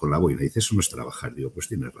la boina. Dice, eso no es trabajar. Digo, pues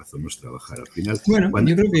tienes razón, no es trabajar. Al final, bueno,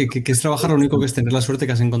 yo creo que es trabajar, lo único que es tener la suerte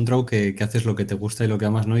que has encontrado que haces lo que te gusta y lo que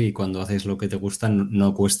amas, ¿no? Y cuando haces lo que te gusta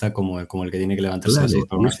no cuesta como el que tiene que levantarse a las 6 claro,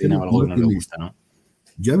 para y una es que cena o algo que no le gusta, ¿no?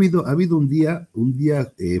 Yo ha habido un día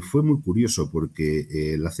fue muy curioso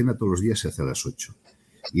porque la cena todos los días se hace a las 8.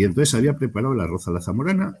 Y entonces había preparado el arroz a la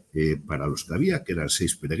zamorana para los que había, que eran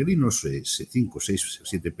 6 peregrinos, 5, 6,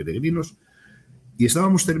 7 peregrinos, y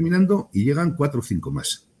estábamos terminando y llegan 4 o 5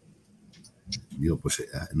 más. Digo, pues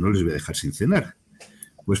no les voy a dejar sin cenar.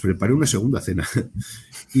 Pues preparé una segunda cena.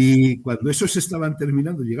 Y cuando esos estaban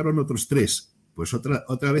terminando, llegaron otros 3. Pues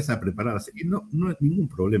otra vez a preparar la cena. Y no hay ningún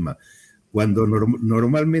problema. Cuando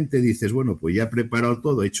normalmente dices, bueno, pues ya he preparado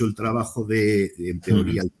todo, he hecho el trabajo en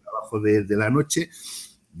teoría, el trabajo de la noche,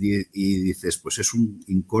 y dices, pues es un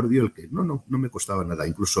incordio el que no me costaba nada.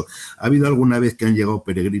 Incluso ha habido alguna vez que han llegado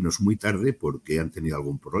peregrinos muy tarde porque han tenido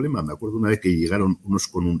algún problema. Me acuerdo una vez que llegaron unos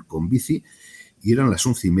con bici y eran las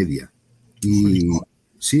 11:30. Y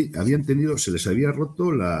sí, se les había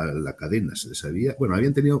roto la cadena,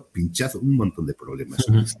 habían tenido pinchazo, un montón de problemas.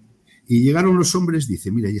 Y llegaron los hombres,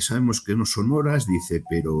 dice, mira, ya sabemos que no son horas, dice,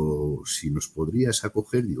 pero si nos podrías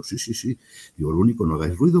acoger, digo, sí. Digo, lo único, no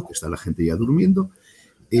hagáis ruido, que está la gente ya durmiendo.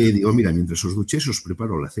 Digo, mira, mientras os duchéis os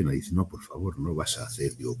preparo la cena. Dice, no, por favor, no vas a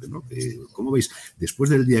hacer. Digo, que no, que ¿cómo veis? Después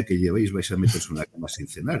del día que lleváis vais a meteros en la cama sin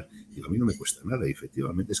cenar. Digo, a mí no me cuesta nada, y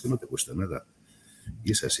efectivamente es que no te cuesta nada.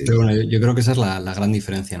 Y es así. Pero bueno, yo creo que esa es la gran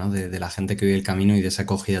diferencia, ¿no? De la gente que vive el camino y de esa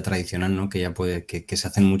acogida tradicional, ¿no? Que ya que se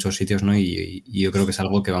hace en muchos sitios, ¿no? Y yo creo que es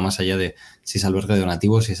algo que va más allá de si es albergue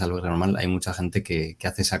donativo, si es albergue normal. Hay mucha gente que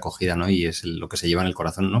hace esa acogida, ¿no? Y es lo que se lleva en el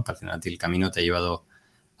corazón, ¿no? Que al final a ti el camino te ha llevado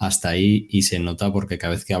hasta ahí y se nota porque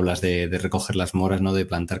cada vez que hablas de recoger las moras, ¿no? De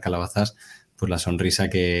plantar calabazas, pues la sonrisa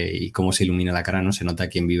y cómo se ilumina la cara, ¿no? Se nota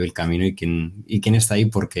quién vive el camino y quién está ahí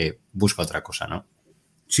porque busca otra cosa, ¿no?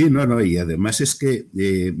 Sí, no, y además es que,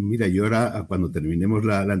 mira, yo ahora, cuando terminemos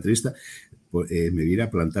la entrevista, pues, me voy a ir a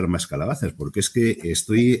plantar más calabazas, porque es que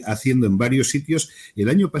estoy haciendo en varios sitios. El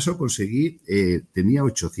año pasado tenía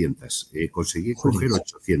 800, conseguí coger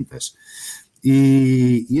 800.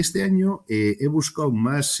 Y este año he buscado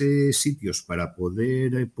más sitios para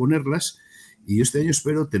poder ponerlas, y yo este año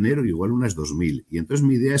espero tener igual unas 2000. Y entonces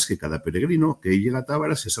mi idea es que cada peregrino que llega a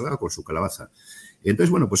Tábara se salga con su calabaza.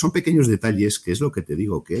 Entonces, bueno, pues son pequeños detalles, que es lo que te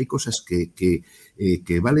digo, que hay cosas que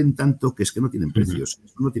valen tanto que es que no tienen precios.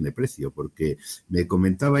 Esto no tiene precio, porque me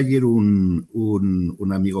comentaba ayer un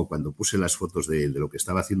amigo cuando puse las fotos de lo que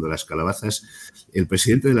estaba haciendo las calabazas, el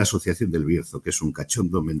presidente de la Asociación del Bierzo, que es un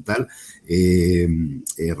cachondo mental,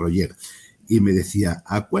 Roger, y me decía,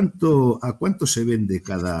 ¿a cuánto se vende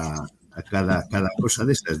cada cosa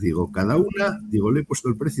de estas? Digo, cada una, le he puesto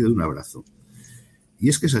el precio de un abrazo. Y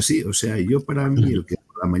es que es así, o sea, yo para mí, el que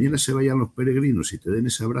por la mañana se vayan los peregrinos y te den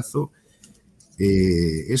ese abrazo,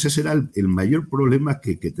 ese será el mayor problema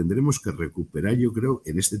que tendremos que recuperar, yo creo,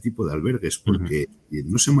 en este tipo de albergues, porque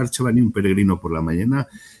no se marchaba ni un peregrino por la mañana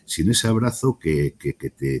sin ese abrazo que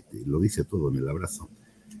te lo dice todo en el abrazo.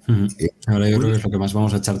 Ahora yo creo que es lo que más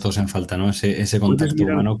vamos a echar todos en falta, ¿no? Ese contacto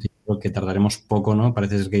humano que creo que tardaremos poco, ¿no?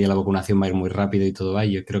 Parece ser que ya la vacunación va a ir muy rápido y todo va,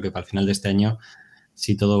 y yo creo que para el final de este año,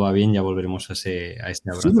 si todo va bien, ya volveremos a ese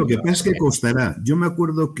abrazo. Sí, lo que pasa es que costará. Yo me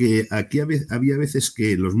acuerdo que aquí había veces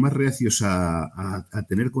que los más reacios a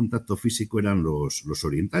tener contacto físico eran los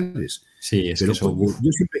orientales. Sí, es pero que eso...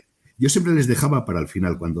 yo siempre les dejaba para el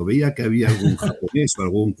final. Cuando veía que había algún japonés o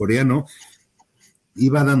algún coreano,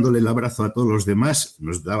 iba dándole el abrazo a todos los demás,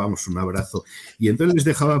 nos dábamos un abrazo, y entonces les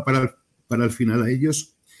dejaba para el final a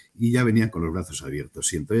ellos, y ya venían con los brazos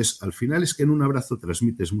abiertos. Y entonces, al final es que en un abrazo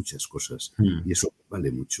transmites muchas cosas, y eso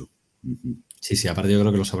vale mucho. Sí, aparte yo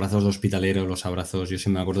creo que los abrazos de hospitalero, los abrazos, yo sí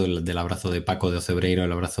me acuerdo del abrazo de Paco de Ocebreiro,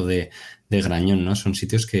 el abrazo de Grañón, ¿no? Son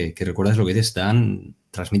sitios que recuerdas lo que dices,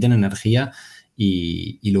 transmiten energía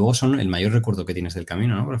y luego son el mayor recuerdo que tienes del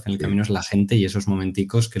camino, ¿no? Porque al final el camino es la gente y esos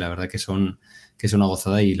momenticos que la verdad que son una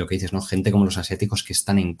gozada, y lo que dices, ¿no? Gente como los asiáticos que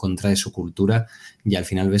están en contra de su cultura, y al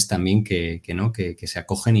final ves también que se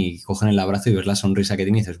acogen y cogen el abrazo y ves la sonrisa que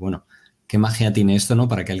tiene y dices, bueno, qué magia tiene esto, ¿no?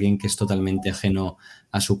 Para que alguien que es totalmente ajeno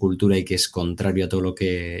a su cultura y que es contrario a todo lo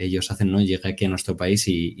que ellos hacen, ¿no? Llegue aquí a nuestro país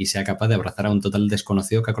y sea capaz de abrazar a un total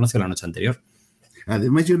desconocido que ha conocido la noche anterior.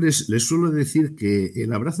 Además, yo les suelo decir que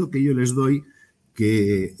el abrazo que yo les doy,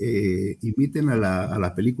 que imiten a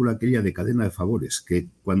la película aquella de Cadena de Favores, que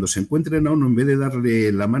cuando se encuentren a uno, en vez de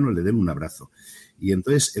darle la mano, le den un abrazo. Y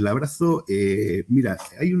entonces el abrazo, mira,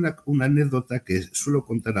 hay una anécdota que suelo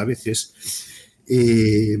contar a veces.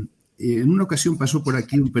 en una ocasión pasó por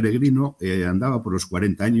aquí un peregrino, andaba por los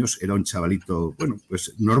 40 años, era un chavalito, bueno,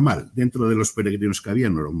 pues normal, dentro de los peregrinos que había,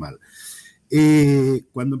 normal.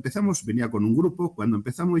 Cuando empezamos, venía con un grupo, cuando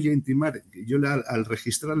empezamos ya a intimar, yo al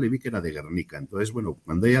registrar le vi que era de Guernica. Entonces, bueno,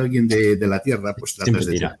 cuando hay alguien de la tierra, pues tratas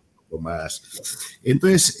de ser un poco más.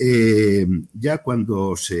 Entonces, ya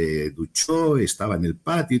cuando se duchó, estaba en el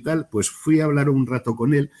patio y tal, pues fui a hablar un rato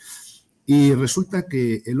con él y resulta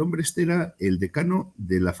que el hombre este era el decano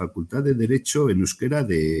de la Facultad de Derecho en Euskera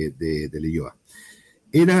de Leioa.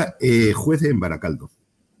 Era juez en Baracaldo.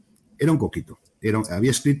 Era un coquito. Había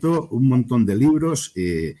escrito un montón de libros.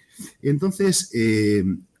 Entonces,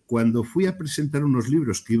 cuando fui a presentar unos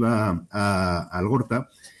libros que iba a Algorta,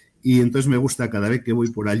 y entonces me gusta cada vez que voy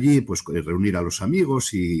por allí, pues reunir a los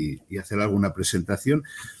amigos y hacer alguna presentación,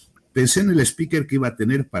 pensé en el speaker que iba a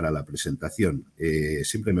tener para la presentación.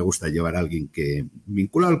 Siempre me gusta llevar a alguien que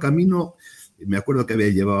vinculado al camino. Me acuerdo que había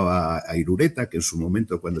llevado a Irureta, que en su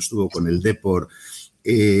momento, cuando estuvo con el Depor,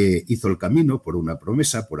 hizo el camino por una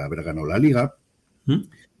promesa, por haber ganado la liga.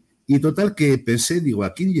 Y total que pensé, digo,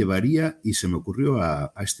 ¿a quién llevaría? Y se me ocurrió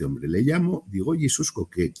a este hombre. Le llamo, digo, oye, Susco,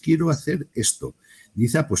 que quiero hacer esto.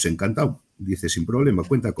 Dice, pues encantado. Dice, sin problema,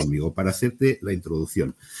 cuenta conmigo para hacerte la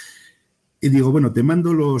introducción. Y digo, bueno, te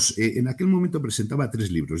mando en aquel momento presentaba 3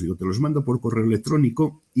 libros. Digo, te los mando por correo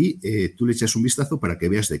electrónico y tú le echas un vistazo para que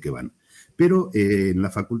veas de qué van. Pero en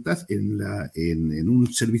la facultad, en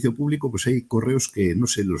un servicio público, pues hay correos que no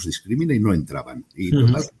se los discrimina y no entraban. Y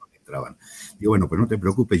total, no entraban. Digo, bueno, pues no te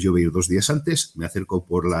preocupes, yo voy a ir 2 días antes, me acerco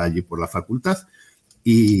allí por la facultad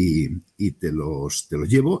y te los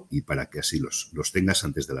llevo y para que así los tengas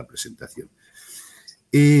antes de la presentación.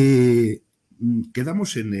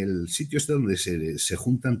 Quedamos en el sitio este donde se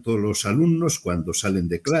juntan todos los alumnos cuando salen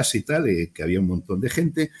de clase y tal, que había un montón de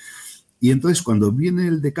gente. Y entonces cuando viene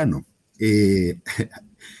el decano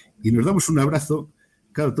y nos damos un abrazo,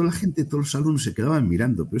 claro, toda la gente, todos los alumnos se quedaban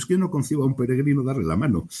mirando, pero es que yo no concibo a un peregrino darle la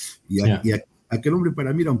mano. Y aquel hombre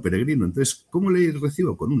para mí era un peregrino. Entonces, ¿cómo le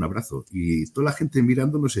recibo? Con un abrazo. Y toda la gente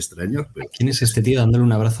mirándonos extrañados. ¿Quién es este tío dándole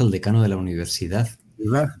un abrazo al decano de la universidad?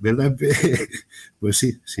 ¿Verdad? Pues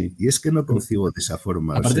sí. Y es que no concibo de esa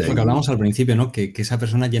forma. Aparte de lo que hablamos al principio, ¿no? Que esa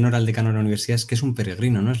persona ya no era el decano de la universidad, es que es un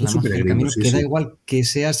peregrino, ¿no? Es la magia del camino, que da igual que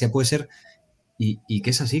seas, ya puede ser. Y que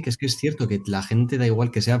es así, que es cierto, que la gente da igual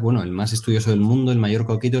que sea, bueno, el más estudioso del mundo, el mayor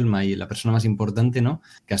coquito, la persona más importante, ¿no?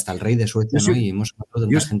 Que hasta el rey de Suecia, ¿no? Y hemos encontrado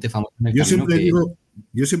tanta gente famosa en el camino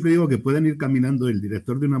yo siempre digo que pueden ir caminando el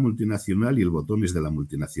director de una multinacional y el botones de la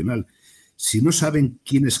multinacional. Si no saben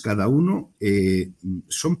quién es cada uno,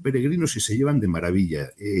 son peregrinos y se llevan de maravilla.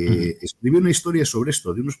 Escribí una historia sobre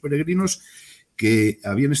esto, de unos peregrinos que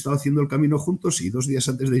habían estado haciendo el camino juntos y 2 días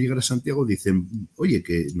antes de llegar a Santiago dicen, oye,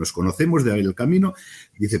 que nos conocemos del camino,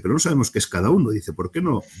 dice, pero no sabemos qué es cada uno. Dice, ¿por qué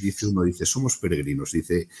no? Dice uno, somos peregrinos.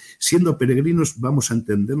 Dice, siendo peregrinos vamos a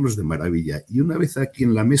entendernos de maravilla. Y una vez aquí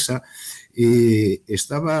en la mesa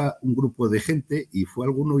estaba un grupo de gente y fue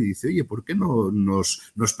alguno y dice, oye, ¿por qué no nos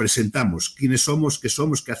presentamos? ¿Quiénes somos?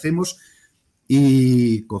 ¿Qué hacemos?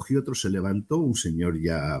 Y cogió otro, se levantó, un señor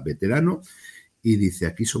ya veterano, y dice,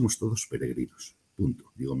 aquí somos todos peregrinos, punto.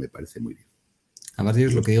 Digo, me parece muy bien. Aparte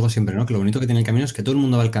es lo que digo siempre, ¿no? Que lo bonito que tiene el camino es que todo el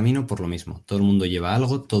mundo va al camino por lo mismo. Todo el mundo lleva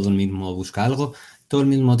algo, todo el mismo busca algo, todo el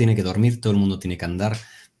mismo tiene que dormir, todo el mundo tiene que andar.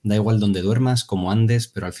 Da igual donde duermas, cómo andes,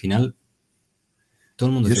 pero al final todo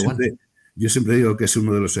el mundo es igual. Yo siempre digo que es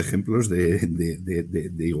uno de los ejemplos de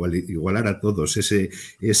igualar a todos,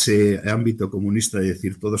 ese ámbito comunista de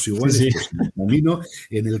decir todos iguales. Sí. Pues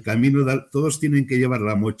en el camino todos tienen que llevar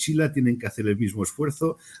la mochila, tienen que hacer el mismo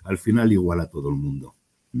esfuerzo, al final igual a todo el mundo.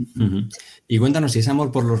 Uh-huh. Y cuéntanos, ¿y ese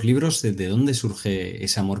amor por los libros, de dónde surge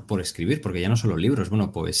ese amor por escribir? Porque ya no solo libros,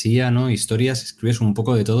 bueno, poesía, ¿no? Historias, escribes un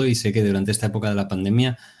poco de todo y sé que durante esta época de la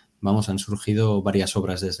pandemia, han surgido varias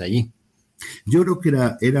obras desde allí. Yo creo que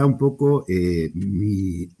era un poco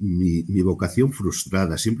mi vocación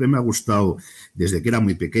frustrada. Siempre me ha gustado, desde que era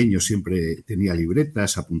muy pequeño, siempre tenía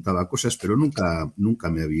libretas, apuntaba cosas, pero nunca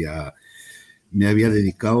me había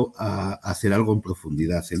dedicado a hacer algo en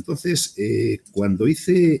profundidad. Entonces, cuando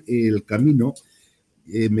hice el camino,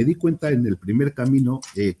 me di cuenta en el primer camino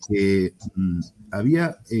que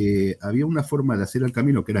había una forma de hacer el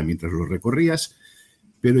camino que era mientras lo recorrías,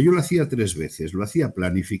 pero yo lo hacía 3 veces. Lo hacía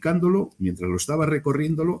planificándolo mientras lo estaba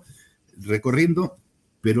recorriendo,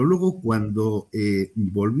 pero luego cuando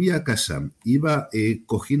volvía a casa, iba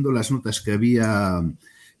cogiendo las notas que había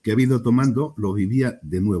ido tomando, lo vivía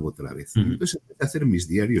de nuevo otra vez. Uh-huh. Entonces empecé a hacer mis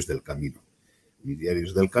diarios del camino.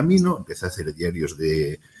 Empecé a hacer diarios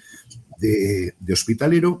de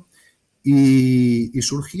hospitalero Y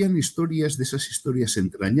surgían historias, de esas historias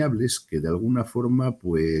entrañables que de alguna forma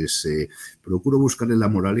pues procuro buscarle la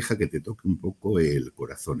moraleja que te toque un poco el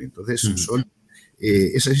corazón. Entonces son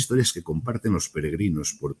esas historias que comparten los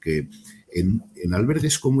peregrinos, porque en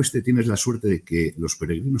albergues como este tienes la suerte de que los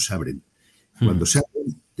peregrinos se abren. Cuando se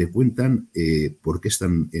abren te cuentan por qué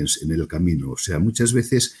están en el camino. O sea, muchas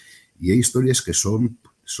veces, y hay historias que son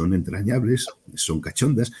entrañables, son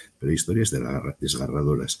cachondas, pero hay historias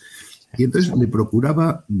desgarradoras. Y entonces le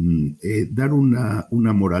procuraba dar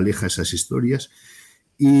una moraleja a esas historias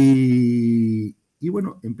y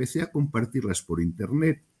bueno, empecé a compartirlas por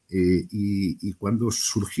internet y cuando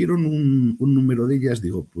surgieron un número de ellas,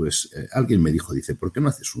 digo, pues alguien me dijo, dice, ¿por qué no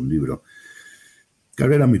haces un libro?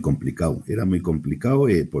 Claro, era muy complicado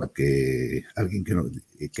porque alguien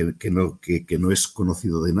que no es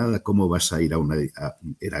conocido de nada, ¿cómo vas a ir a una...?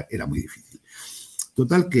 Era muy difícil.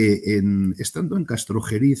 Total que estando en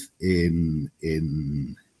Castrojeriz, en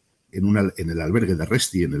el albergue de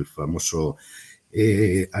Resti, en el famoso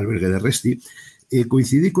albergue de Resti,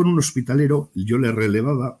 coincidí con un hospitalero, yo le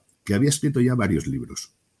relevaba, que había escrito ya varios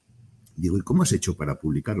libros. Digo, ¿y cómo has hecho para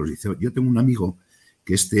publicarlos? Dice, yo tengo un amigo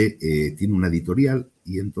que tiene una editorial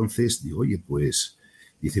y entonces digo, oye, pues...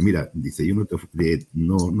 Dice, mira, dice, yo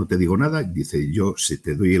no te digo nada, dice, yo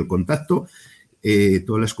te doy el contacto,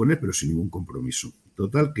 tú hablas con él, pero sin ningún compromiso.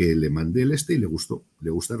 Total, que le mandé y le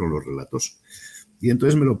gustaron los relatos. Y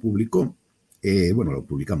entonces me lo publicó, lo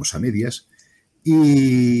publicamos a medias,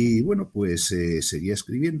 y bueno, pues seguía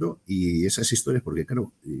escribiendo, y esas historias, porque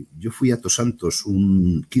claro, yo fui a Tosantos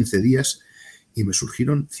 15 días, y me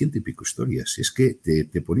surgieron 100 y pico historias. Y es que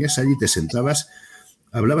te ponías allí, te sentabas,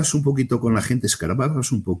 hablabas un poquito con la gente,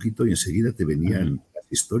 escarbabas un poquito, y enseguida te venían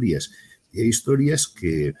las historias. Y hay historias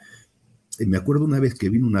que... Me acuerdo una vez que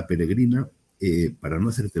vino una peregrina, para no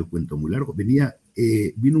hacerte el cuento muy largo,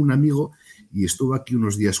 vino un amigo y estuvo aquí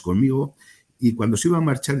unos días conmigo y cuando se iba a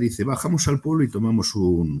marchar dice, bajamos al pueblo y tomamos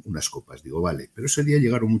unas copas. Digo, vale, pero ese día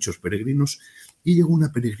llegaron muchos peregrinos y llegó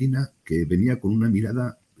una peregrina que venía con una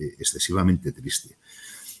mirada excesivamente triste.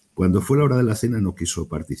 Cuando fue la hora de la cena no quiso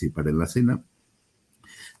participar en la cena.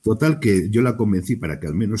 Total, que yo la convencí para que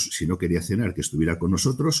al menos, si no quería cenar, que estuviera con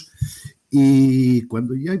nosotros. Y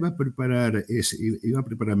cuando ya iba a preparar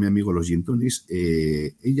mi amigo los gin tonics,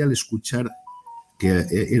 ella al escuchar que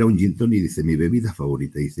era un gin tonic, dice, mi bebida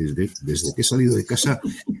favorita. Dice, desde que he salido de casa,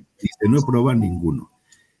 dice, no he probado ninguno.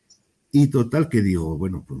 Y total que digo,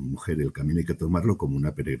 bueno, pues mujer, el camino hay que tomarlo como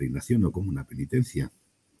una peregrinación, no como una penitencia.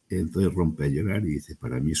 Entonces rompe a llorar y dice,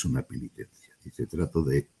 para mí es una penitencia. Dice, trato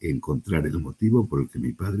de encontrar el motivo por el que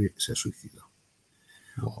mi padre se ha suicidado.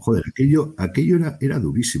 Wow. Joder, aquello era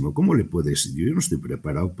durísimo. ¿Cómo le puedes? Yo no estoy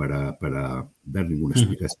preparado para dar ninguna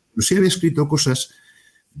explicación. Pero sí había escrito cosas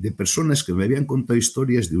de personas que me habían contado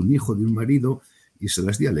historias de un hijo, de un marido, y se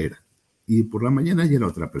las di a leer. Y por la mañana ya era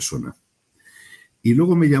otra persona. Y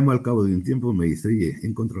luego me llamó al cabo de un tiempo y me dice, oye, he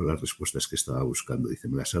encontrado las respuestas que estaba buscando. Dice,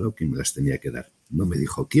 me las ha dado quien me las tenía que dar. No me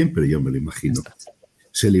dijo quién, pero yo me lo imagino.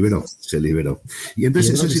 Se liberó. Y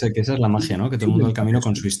entonces que esa es la magia, ¿no? Que todo el mundo al camino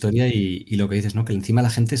con su historia y lo que dices, ¿no? Que encima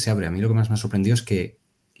la gente se abre. A mí lo que más me ha sorprendido es que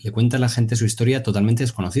le cuenta a la gente su historia totalmente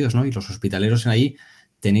desconocidos, ¿no? Y los hospitaleros ahí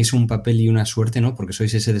tenéis un papel y una suerte, ¿no? Porque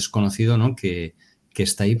sois ese desconocido, ¿no? Que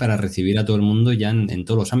está ahí para recibir a todo el mundo ya en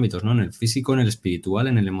todos los ámbitos, ¿no? En el físico, en el espiritual,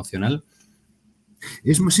 en el emocional.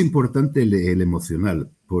 Es más importante el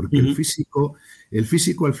emocional, porque el físico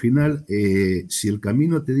al final, si el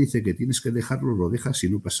camino te dice que tienes que dejarlo, lo dejas y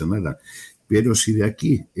no pasa nada. Pero si de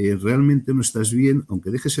aquí realmente no estás bien,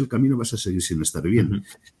 aunque dejes el camino vas a seguir sin estar bien.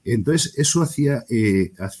 Entonces eso hacía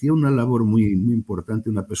una labor muy, muy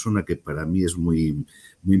importante, una persona que para mí es muy,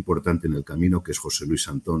 muy importante en el camino, que es José Luis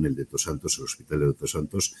Antón, el de Tosantos, el hospitalero de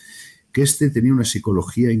Tosantos, que tenía una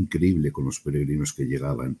psicología increíble con los peregrinos que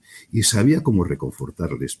llegaban y sabía cómo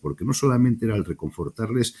reconfortarles, porque no solamente era el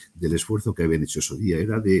reconfortarles del esfuerzo que habían hecho ese día,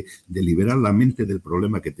 era de liberar la mente del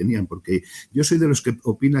problema que tenían, porque yo soy de los que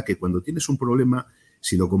opina que cuando tienes un problema,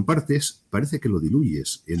 si lo compartes, parece que lo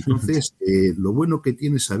diluyes. Entonces, lo bueno que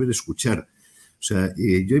tiene es saber escuchar. O sea,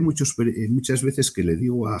 yo hay muchas veces que le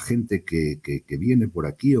digo a gente que viene por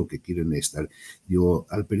aquí o que quieren estar, digo,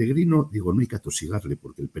 al peregrino, digo, no hay que atosigarle,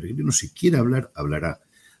 porque el peregrino si quiere hablar, hablará.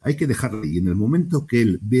 Hay que dejarle y en el momento que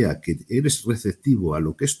él vea que eres receptivo a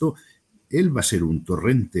lo que él va a ser un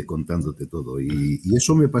torrente contándote todo. Y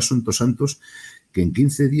eso me pasó en Tosantos, que en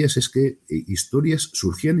 15 días es que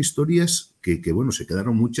surgían historias que bueno, se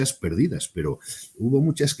quedaron muchas perdidas, pero hubo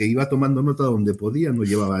muchas que iba tomando nota donde podía, no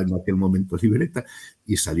llevaba en aquel momento libreta,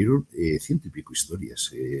 y salieron 100 y pico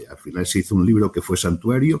historias. Al final se hizo un libro que fue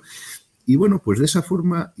Santuario, Y bueno, pues de esa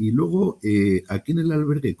forma, y luego aquí en el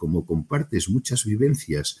albergue, como compartes muchas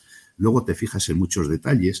vivencias, luego te fijas en muchos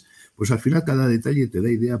detalles, pues al final cada detalle te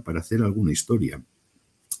da idea para hacer alguna historia.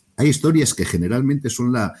 Hay historias que generalmente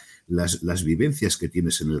son las vivencias que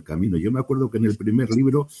tienes en el camino. Yo me acuerdo que en el primer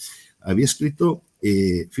libro había escrito,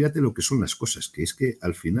 fíjate lo que son las cosas, que es que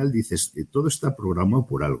al final dices, todo está programado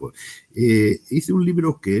por algo. Hice un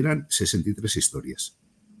libro que eran 63 historias.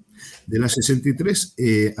 De las 63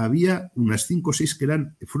 había unas 5 o 6 que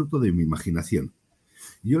eran fruto de mi imaginación.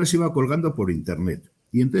 Yo las iba colgando por internet.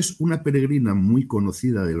 Y entonces una peregrina muy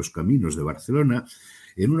conocida de los caminos de Barcelona,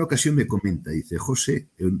 en una ocasión me comenta, dice, José,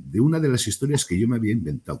 de una de las historias que yo me había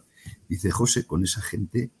inventado, dice, José, con esa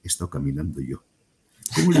gente he estado caminando yo.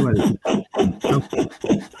 ¿Cómo le iba a decir?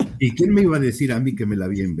 ¿Y quién me iba a decir a mí que me la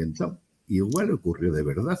había inventado? Igual ocurrió de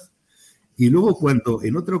verdad. Y luego cuando,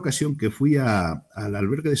 en otra ocasión que fui al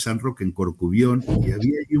albergue de San Roque en Corcubión, y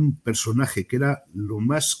había ahí un personaje que era lo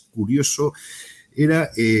más curioso, era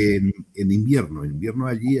en invierno. En invierno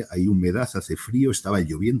allí hay humedad, hace frío, estaba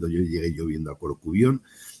lloviendo, yo llegué lloviendo a Corcubión,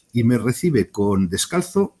 y me recibe con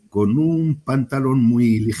descalzo, con un pantalón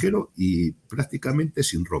muy ligero y prácticamente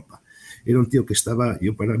sin ropa. Era un tío que estaba,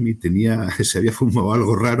 yo para mí se había fumado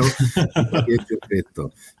algo raro, y había hecho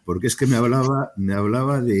efecto, porque es que me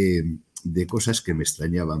hablaba de cosas que me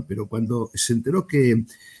extrañaban, pero cuando se enteró que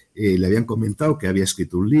le habían comentado que había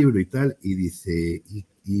escrito un libro y tal, y dice,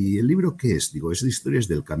 ¿y el libro qué es? Digo, es de historias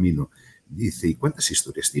del camino. Dice, ¿y cuántas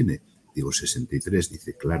historias tiene? Digo, 63.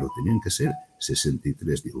 Dice, claro, tenían que ser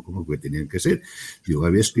 63. Digo, ¿cómo que tenían que ser? Digo,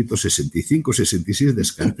 había escrito 65, 66,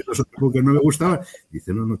 descarté los otros porque no me gustaban.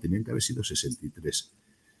 Dice, no, tenían que haber sido 63.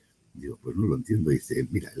 Digo, pues no lo entiendo. Dice,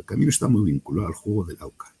 mira, el camino está muy vinculado al juego de la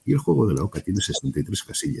oca. Y el juego de la oca tiene 63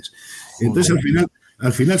 casillas. Entonces,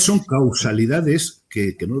 al final son causalidades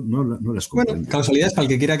que no las comprendo. Bueno, causalidades para el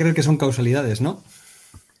que quiera creer que son causalidades, ¿no?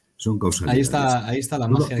 Son causalidades. Ahí está la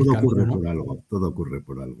magia del camino, ocurre, ¿no? por algo, todo ocurre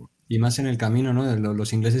por algo. Y más en el camino, ¿no?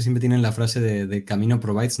 Los ingleses siempre tienen la frase de camino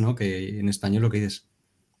provides, ¿no? Que en español lo que dices,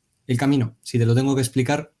 el camino, si te lo tengo que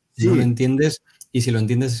explicar, Sí. No lo entiendes, y si lo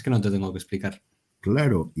entiendes es que no te tengo que explicar.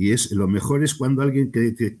 Claro, y lo mejor es cuando alguien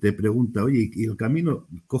que te pregunta, oye, y el camino,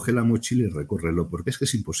 coge la mochila y recórrelo, porque es que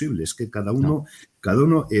es imposible, es que cada uno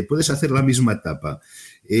puedes hacer la misma etapa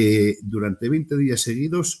durante 20 días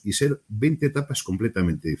seguidos y ser 20 etapas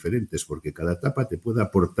completamente diferentes, porque cada etapa te puede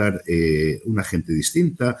aportar una gente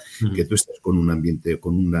distinta, que tú estás con un ambiente,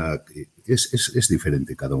 es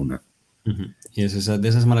diferente cada una. Y es de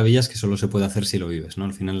esas maravillas que solo se puede hacer si lo vives, ¿no?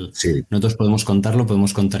 Al final sí. Nosotros podemos contarlo,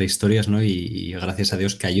 podemos contar historias, ¿no? Y gracias a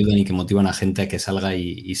Dios que ayudan y que motivan a gente a que salga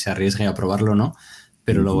y se arriesgue a probarlo, ¿no?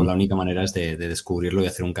 Pero luego la única manera es de descubrirlo y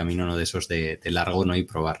hacer un camino, ¿no? De esos de largo, ¿no? Y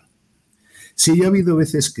probar. Sí, ha habido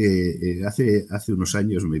veces que hace unos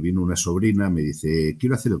años me vino una sobrina, me dice,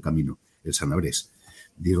 quiero hacer el camino, el Sanabres.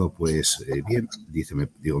 Digo, pues bien, dice, me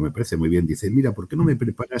parece muy bien. Dice, mira, ¿por qué no me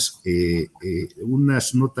preparas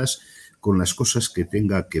unas notas con las cosas que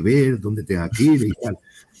tenga que ver, dónde tenga que ir y tal?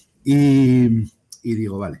 Y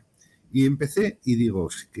digo, vale. Y empecé y digo,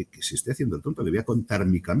 que si estoy haciendo el tonto, le voy a contar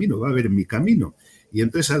mi camino, va a ver mi camino. Y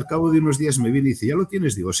entonces al cabo de unos días me viene y dice, ¿ya lo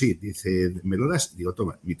tienes? Digo, sí. Dice, ¿me lo das? Digo,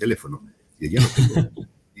 toma, mi teléfono. Digo, ya lo tengo.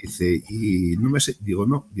 Dice, y no me sé, digo,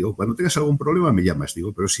 no, digo, cuando tengas algún problema me llamas,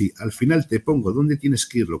 digo, pero si al final te pongo dónde tienes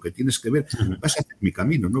que ir, lo que tienes que ver, vas a hacer mi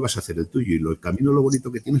camino, no vas a hacer el tuyo, y el camino lo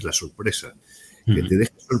bonito que tiene es la sorpresa, que te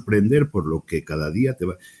dejes sorprender por lo que cada día te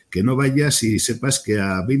va, que no vayas y sepas que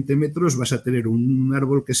a 20 metros vas a tener un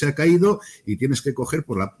árbol que se ha caído y tienes que coger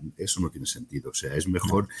eso no tiene sentido, o sea, es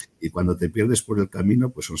mejor, y cuando te pierdes por el camino,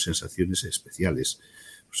 pues son sensaciones especiales.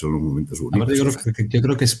 Son los momentos bonitos. Yo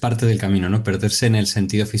creo que es parte del camino, ¿no? Perderse en el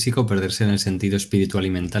sentido físico, perderse en el sentido espiritual y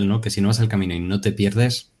mental, ¿no? Que si no vas al camino y no te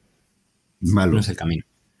pierdes, malo. No es el camino.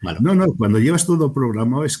 Malo. No, cuando llevas todo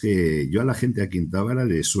programado es que yo a la gente aquí en Tábara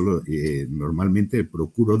normalmente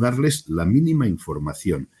procuro darles la mínima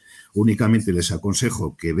información. Únicamente les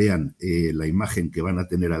aconsejo que vean la imagen que van a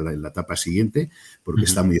tener en la etapa siguiente, porque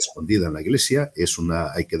está muy escondida en la iglesia,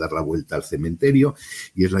 hay que dar la vuelta al cementerio,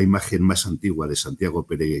 y es la imagen más antigua de Santiago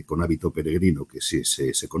con hábito peregrino que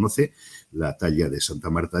se conoce, la talla de Santa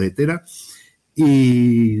Marta de Tera,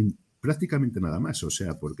 y prácticamente nada más, o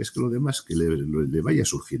sea, porque es que lo demás que le vaya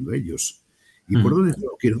surgiendo a ellos. ¿Y por dónde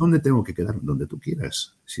tengo que ir? ¿Dónde tengo que quedar? Donde tú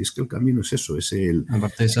quieras. Si es que el camino es eso, es el...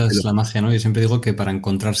 Aparte esa es la magia, ¿no? Yo siempre digo que para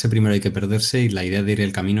encontrarse primero hay que perderse, y la idea de ir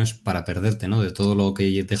el camino es para perderte, ¿no? De todo lo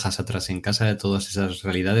que dejas atrás en casa, de todas esas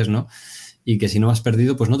realidades, ¿no? Y que si no has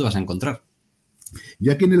perdido, pues no te vas a encontrar.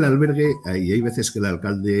 Yo aquí en el albergue, hay veces que el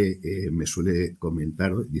alcalde me suele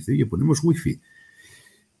comentar, dice, oye, ponemos wifi.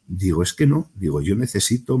 Digo, es que no, digo, yo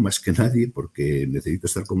necesito más que nadie porque necesito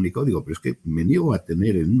estar comunicado, digo, pero es que me niego a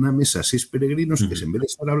tener en una mesa 6 peregrinos que en vez de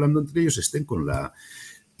estar hablando entre ellos estén con la...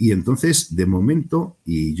 Y entonces, de momento,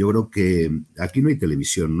 y yo creo que aquí no hay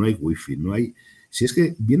televisión, no hay wifi, no hay... Si es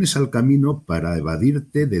que vienes al camino para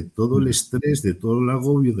evadirte de todo el estrés, de todo el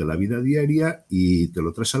agobio de la vida diaria y te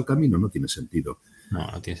lo traes al camino, no tiene sentido.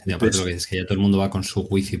 No tiene sentido. Aparte lo que dices, que ya todo el mundo va con su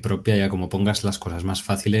wifi propia, ya como pongas las cosas más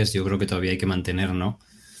fáciles, yo creo que todavía hay que mantener, ¿no?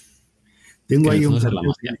 Que Tengo en el ahí fondo esa es la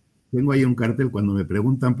magia. un cartel cuando me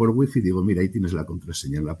preguntan por wifi, digo, mira, ahí tienes la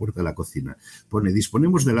contraseña en la puerta de la cocina. Pone,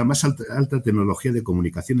 disponemos de la más alta tecnología de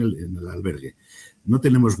comunicación en el albergue. No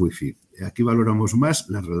tenemos wifi. Aquí valoramos más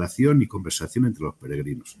la relación y conversación entre los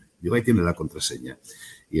peregrinos. Digo, ahí tiene la contraseña.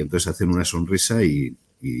 Y entonces hacen una sonrisa y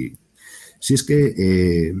si es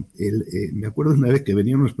que me acuerdo una vez que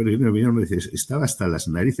venían unos peregrinos, y dice, estaba hasta las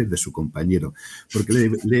narices de su compañero,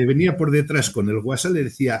 porque le venía por detrás con el WhatsApp, le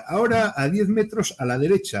decía, ahora a 10 metros a la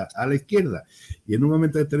derecha, a la izquierda. Y en un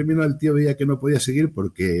momento determinado el tío veía que no podía seguir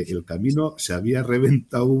porque el camino se había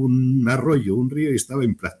reventado un arroyo, un río y estaba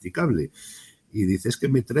impracticable. Y dice, es que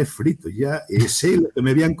me trae frito, ya sé lo que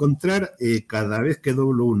me voy a encontrar cada vez que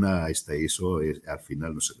doblo una esta. Y eso al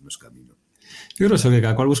final no es camino. Yo creo eso, que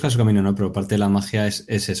cada cual busca su camino, ¿no? Pero parte de la magia es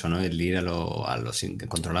eso, ¿no? El ir a lo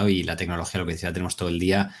controlado y la tecnología, lo que decía, tenemos todo el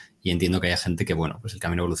día y entiendo que haya gente que, bueno, pues el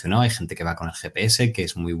camino ha evolucionado, hay gente que va con el GPS, que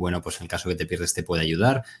es muy bueno, pues en el caso que te pierdes te puede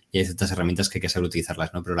ayudar y hay ciertas herramientas que hay que saber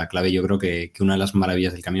utilizarlas, ¿no? Pero la clave yo creo que una de las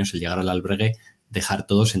maravillas del camino es el llegar al albergue, dejar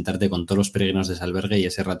todo, sentarte con todos los peregrinos de ese albergue y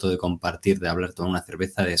ese rato de compartir, de hablar, tomar una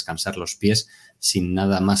cerveza, de descansar los pies sin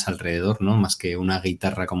nada más alrededor, ¿no? Más que una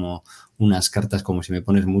guitarra, como unas cartas, como si me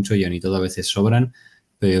pones mucho, y ni todo a veces sobran,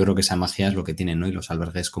 pero yo creo que esa magia es lo que tienen, ¿no? Y los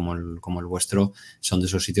albergues como el vuestro son de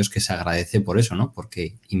esos sitios que se agradece por eso, ¿no?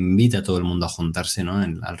 Porque invita a todo el mundo a juntarse, ¿no?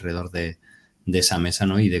 Alrededor de esa mesa,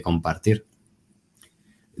 ¿no? Y de compartir.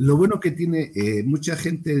 Lo bueno que tiene mucha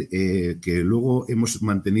gente que luego hemos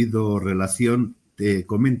mantenido relación, te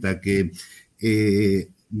comenta que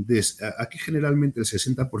aquí generalmente el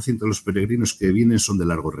 60% de los peregrinos que vienen son de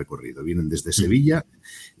largo recorrido. Vienen desde Sevilla,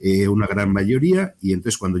 una gran mayoría, y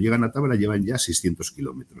entonces cuando llegan a Tábara llevan ya 600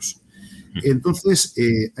 kilómetros. Entonces,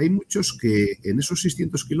 hay muchos que en esos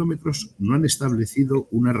 600 kilómetros no han establecido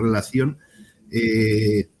una relación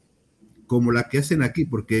como la que hacen aquí,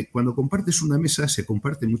 porque cuando compartes una mesa se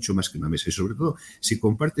comparte mucho más que una mesa y sobre todo si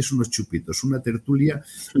compartes unos chupitos, una tertulia,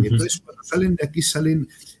 entonces cuando salen de aquí salen,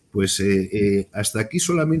 pues hasta aquí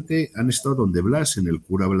solamente han estado donde Blas, en el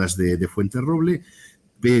cura Blas de Fuenterroble,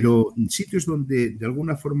 pero en sitios donde de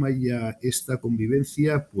alguna forma haya esta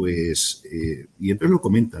convivencia, pues, y entonces lo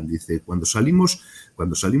comentan, dice, cuando salimos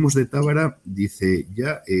de Tábara, dice,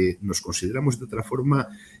 ya nos consideramos de otra forma,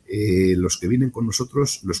 los que vienen con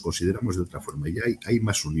nosotros los consideramos de otra forma, ya hay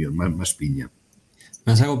más unión, más piña.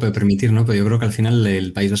 No es algo que permitir, ¿no? Pero yo creo que al final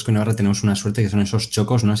el País Vasco y Navarra tenemos una suerte que son esos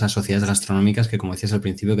chocos, ¿no? Esas sociedades gastronómicas que, como decías al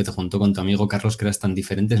principio, que te juntó con tu amigo Carlos, que eras tan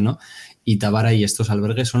diferentes, ¿no? Y Tábara y estos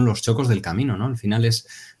albergues son los chocos del camino, ¿no? Al final es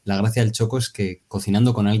la gracia del choco es que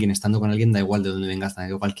cocinando con alguien, estando con alguien, da igual de dónde vengas, da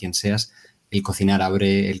igual quién seas, el cocinar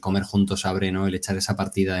abre, el comer juntos abre, ¿no? El echar esa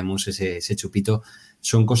partida de mus, ese chupito,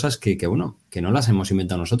 son cosas que bueno, que no las hemos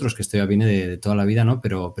inventado nosotros, que esto ya viene de toda la vida, ¿no?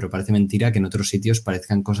 Pero parece mentira que en otros sitios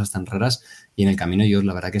parezcan cosas tan raras y en el camino yo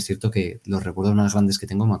la verdad que es cierto que los recuerdos más grandes que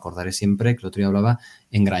tengo me acordaré siempre, que el otro día hablaba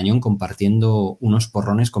en Grañón compartiendo unos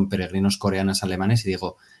porrones con peregrinos coreanos, alemanes y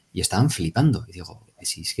digo, y estaban flipando y digo,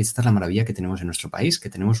 si es que esta es la maravilla que tenemos en nuestro país, que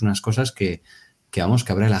tenemos unas cosas que vamos,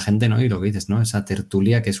 que abre la gente, ¿no? Y lo que dices, ¿no? Esa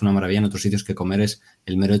tertulia que es una maravilla en otros sitios que comer es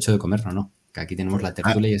el mero hecho de comer, no. Que aquí tenemos la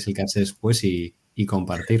tertulia y es el quedarse después y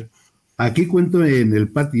compartir. Aquí cuento en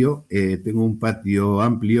el patio, tengo un patio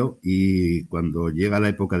amplio y cuando llega la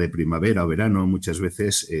época de primavera o verano muchas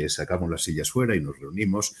veces sacamos las sillas fuera y nos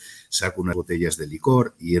reunimos, saco unas botellas de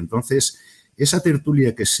licor y entonces esa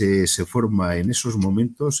tertulia que se forma en esos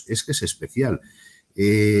momentos es que es especial.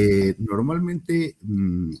 Normalmente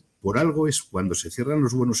por algo es cuando se cierran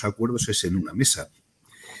los buenos acuerdos es en una mesa.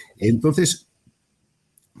 Entonces,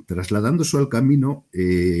 trasladando eso al camino,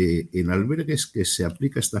 en albergues que se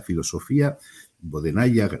aplica esta filosofía,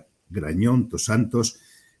 Bodenaya, Grañón, Tosantos,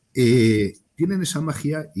 tienen esa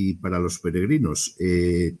magia y para los peregrinos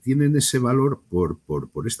tienen ese valor por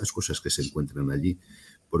estas cosas que se encuentran allí.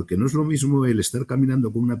 Porque no es lo mismo el estar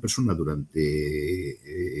caminando con una persona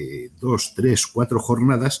durante 2, 3, 4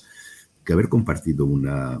 jornadas que haber compartido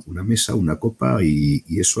una mesa, una copa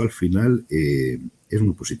y eso al final es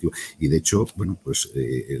muy positivo. Y de hecho, bueno, pues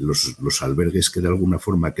los albergues que de alguna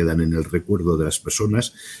forma quedan en el recuerdo de las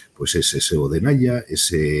personas, pues es ese Odenaya,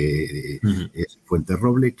 ese Fuente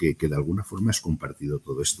Roble, que de alguna forma es compartido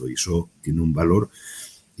todo esto, y eso tiene un valor.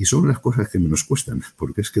 Y son las cosas que menos cuestan,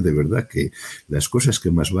 porque es que de verdad que las cosas que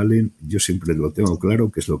más valen, yo siempre lo tengo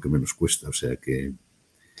claro que es lo que menos cuesta. O sea que...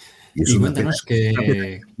 Y es una pena, cuéntanos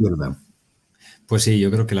que... verdad. Pues sí, yo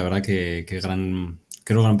creo que la verdad que gran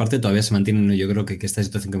parte todavía se mantiene, ¿no? Yo creo que esta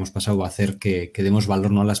situación que hemos pasado va a hacer que demos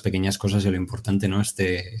valor, ¿no?, a las pequeñas cosas y a lo importante, ¿no?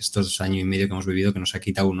 Estos años y medio que hemos vivido, que nos ha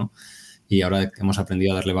quitado uno, y ahora hemos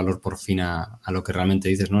aprendido a darle valor por fin a lo que realmente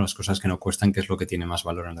dices, ¿no? Las cosas que no cuestan, que es lo que tiene más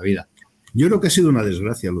valor en la vida. Yo creo que ha sido una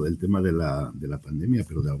desgracia lo del tema de la pandemia,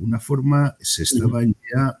 pero de alguna forma se estaban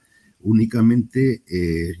ya únicamente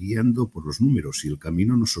guiando por los números, y el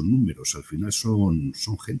camino no son números, al final son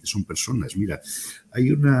gente, son personas. Mira, hay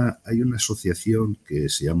una asociación que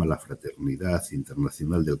se llama la Fraternidad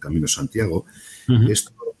Internacional del Camino Santiago.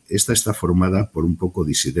 Esta está formada por un poco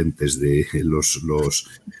disidentes de los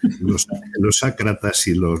ácratas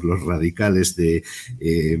y los radicales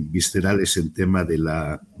viscerales en tema de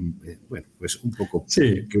la... bueno, pues un poco...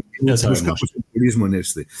 Sí, ya sabemos. El turismo en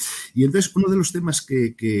este. Y entonces uno de los temas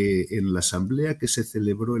que en la asamblea que se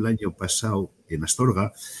celebró el año pasado en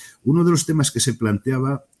Astorga, uno de los temas que se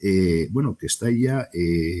planteaba, bueno, que está ya,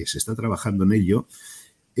 se está trabajando en ello,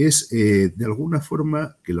 es de alguna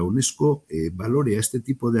forma que la UNESCO valore a este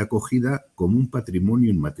tipo de acogida como un patrimonio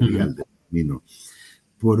inmaterial del camino,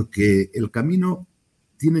 porque el camino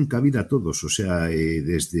tienen cabida todos, o sea,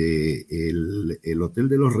 desde el Hotel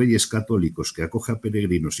de los Reyes Católicos, que acoge a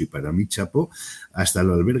peregrinos y para mí chapó, hasta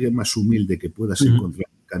el albergue más humilde que puedas encontrar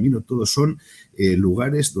en el camino, todos son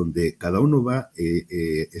lugares donde cada uno va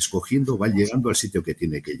escogiendo, va llegando al sitio que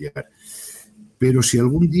tiene que llegar. Pero si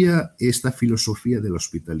algún día esta filosofía de la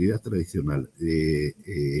hospitalidad tradicional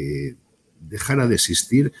dejara de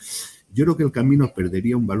existir, yo creo que el camino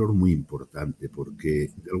perdería un valor muy importante, porque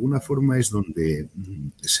de alguna forma es donde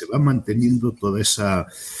se va manteniendo toda esa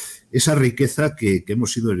riqueza que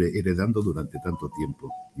hemos ido heredando durante tanto tiempo.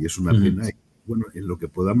 Y es una pena. Bueno, en lo que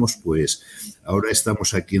podamos, pues ahora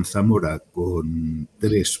estamos aquí en Zamora con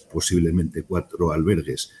 3, posiblemente 4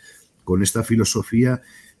 albergues con esta filosofía.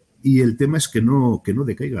 Y el tema es que no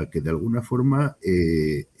decaiga, que de alguna forma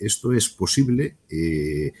esto es posible,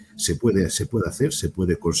 se puede hacer, se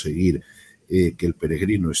puede conseguir que el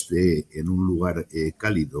peregrino esté en un lugar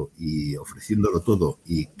cálido y ofreciéndolo todo,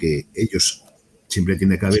 y que ellos, siempre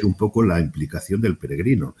tiene que haber un poco la implicación del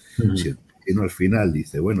peregrino. Si el peregrino al final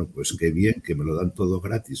dice, bueno, pues qué bien, que me lo dan todo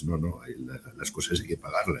gratis, no, las cosas hay que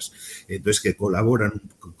pagarlas. Entonces que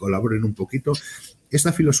colaboren un poquito.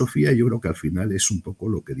 Esta filosofía yo creo que al final es un poco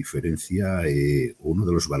lo que diferencia uno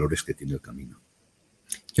de los valores que tiene el camino.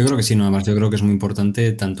 Yo creo que sí, no, además yo creo que es muy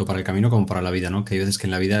importante tanto para el camino como para la vida, ¿no? Que hay veces que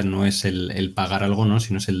en la vida no es el pagar algo, ¿no?,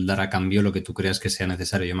 sino es el dar a cambio lo que tú creas que sea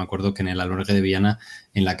necesario. Yo me acuerdo que en el albergue de Viana,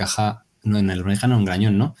 en la caja, no, en el albergue no, en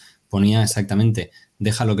Grañón, ¿no?, ponía exactamente,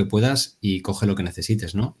 deja lo que puedas y coge lo que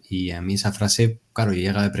necesites, ¿no? Y a mí esa frase, claro, yo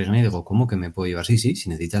llega de peregrino y digo, ¿cómo que me puedo llevar? Sí, si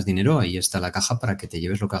necesitas dinero, ahí está la caja para que te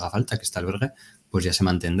lleves lo que haga falta, que este albergue pues ya se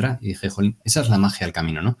mantendrá. Y dije, jolín, esa es la magia del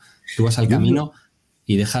camino, ¿no? Tú vas al camino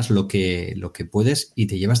y dejas lo que puedes y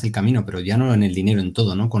te llevas del camino, pero ya no en el dinero, en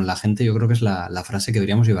todo, ¿no? Con la gente yo creo que es la frase que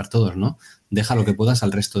deberíamos llevar todos, ¿no? Deja lo que puedas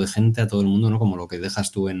al resto de gente, a todo el mundo, ¿no? Como lo que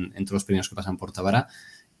dejas tú en todos los peregrinos que pasan por Tábara,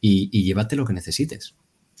 y llévate lo que necesites.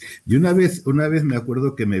 Y una vez me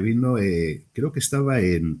acuerdo que me vino, creo que estaba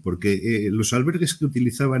porque los albergues que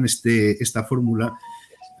utilizaban esta fórmula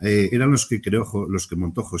eran los que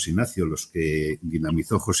montó José Ignacio, los que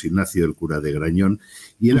dinamizó José Ignacio, el cura de Grañón,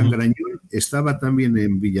 y en Grañón estaba también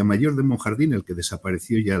en Villamayor de Monjardín, el que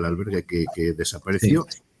desapareció ya, el albergue que desapareció.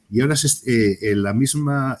 Sí. Y ahora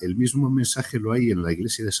el mismo mensaje lo hay en la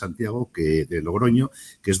iglesia de Santiago, de Logroño,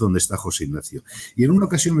 que es donde está José Ignacio. Y en una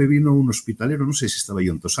ocasión me vino un hospitalero, no sé si estaba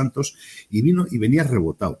yo en Tosantos, y venía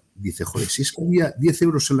rebotado. Dice, joder, si es que había 10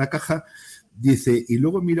 euros en la caja, dice, y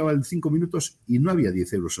luego miraba en 5 minutos y no había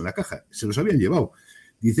 10 euros en la caja, se los habían llevado.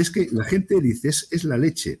 Dice, es que la gente dice, es la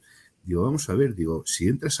leche. Digo, vamos a ver, si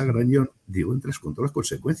entras a Grañón, entras con todas las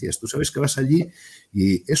consecuencias. Tú sabes que vas allí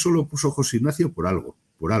y eso lo puso José Ignacio por algo.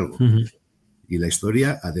 Y la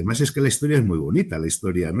historia, además es que la historia es muy bonita,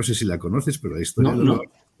 no sé si la conoces, pero la historia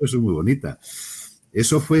es muy bonita.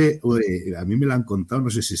 Eso fue, a mí me la han contado, no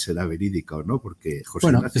sé si será verídica o no, porque José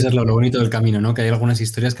Ignacio... Eso es lo bonito del camino, ¿no? Que hay algunas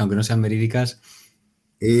historias que aunque no sean verídicas...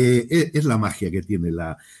 es la magia que tiene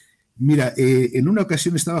Mira, en una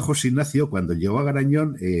ocasión estaba José Ignacio, cuando llegó a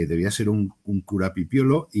Garañón, debía ser un cura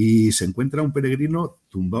pipiolo, y se encuentra un peregrino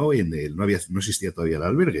tumbado no existía todavía el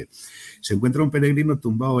albergue, se encuentra un peregrino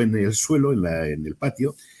tumbado en el suelo, en el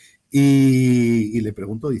patio, y le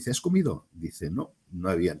preguntó, dice, ¿has comido? Dice, no, no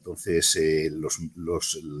había. Entonces,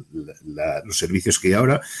 los servicios que hay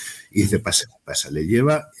ahora, y dice, pasa, le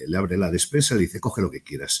lleva, le abre la despensa, le dice, coge lo que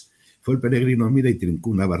quieras. Fue el peregrino, mira, y trincó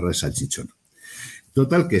una barra de salchichón.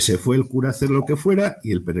 Total, que se fue el cura a hacer lo que fuera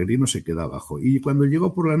y el peregrino se queda abajo. Y cuando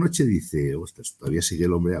llegó por la noche dice, ostras, todavía sigue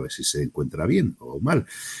el hombre, a ver si se encuentra bien o mal.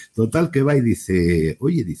 Total, que va y dice,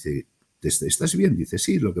 oye, dice, ¿estás bien? Dice,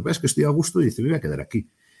 sí, lo que pasa es que estoy a gusto. Dice, me voy a quedar aquí.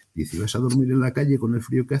 Dice, ¿vas a dormir en la calle con el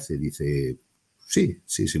frío que hace? Dice, sí,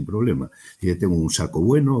 sin problema. Dice, tengo un saco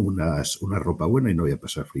bueno, una ropa buena y no voy a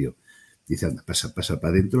pasar frío. Dice, anda, pasa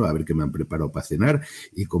para adentro a ver qué me han preparado para cenar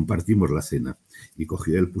y compartimos la cena. Y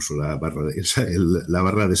cogió él, puso la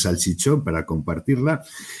barra de salchichón para compartirla,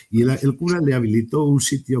 y el cura le habilitó un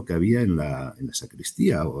sitio que había en la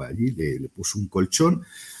sacristía, o allí le puso un colchón,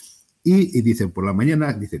 y dice, por la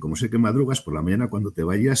mañana, dice, como sé que madrugas, por la mañana cuando te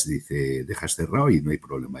vayas, dice, dejas cerrado y no hay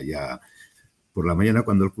problema. Ya por la mañana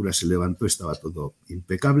cuando el cura se levantó estaba todo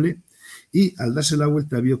impecable, y al darse la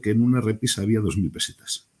vuelta vio que en una repisa había 2.000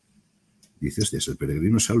 pesetas. Dice, hostia, el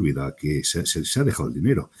peregrino se ha olvidado que se ha dejado el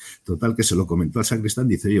dinero. Total, que se lo comentó al sacristán,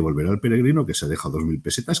 dice, oye, volverá el peregrino que se ha dejado 2.000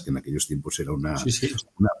 pesetas, que en aquellos tiempos era una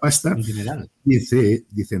pasta. En general. Dice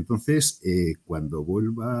entonces, cuando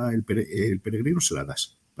vuelva el peregrino se la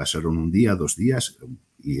das. Pasaron un día, 2 días,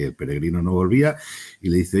 y el peregrino no volvía, y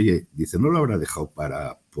le dice, oye, dice, no lo habrá dejado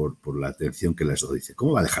por la atención que le has dado. Dice,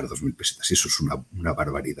 ¿cómo va a dejar 2.000 pesetas? Eso es una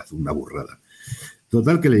barbaridad, una burrada.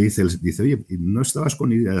 Total, que le dice, oye, ¿no estabas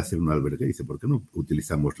con idea de hacer un albergue? Dice, ¿por qué no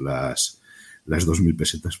utilizamos las 2.000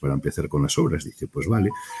 pesetas para empezar con las obras? Dice, pues vale.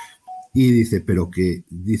 Y dice,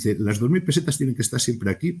 dice, las 2.000 pesetas tienen que estar siempre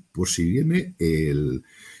aquí por si viene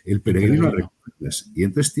el peregrino a recogerlas. Y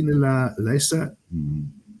entonces tiene la esa,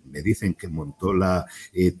 me dicen que montó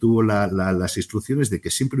tuvo las instrucciones de que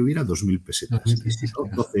siempre hubiera 2.000 pesetas. 2.000 pesetas.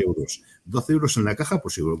 12 euros. 12 euros en la caja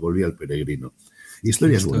por si volvía el peregrino. Y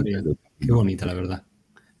historias bonitas. Qué bonita, la verdad.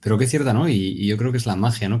 Pero qué cierta, ¿no? Y yo creo que es la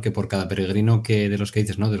magia, ¿no? Que por cada peregrino de los que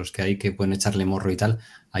dices, ¿no? De los que hay que pueden echarle morro y tal,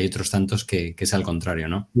 hay otros tantos que es al contrario,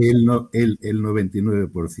 ¿no? El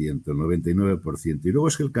 99%, el 99%. Y luego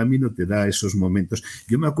es que el camino te da esos momentos.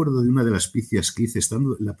 Yo me acuerdo de una de las picias que hice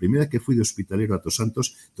estando, la primera que fui de hospitalero a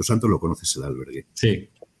Tosantos lo conoces, el albergue. Sí.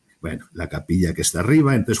 Bueno, la capilla que está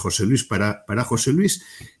arriba, entonces José Luis, para José Luis,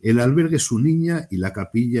 el albergue es su niña y la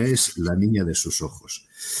capilla es la niña de sus ojos.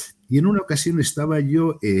 Y en una ocasión estaba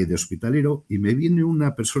yo de hospitalero y me viene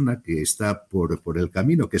una persona que está por el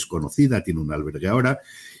camino, que es conocida, tiene un albergue ahora,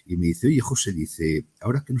 y me dice, oye, José, dice,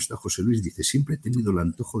 ahora que no está José Luis, dice, siempre he tenido el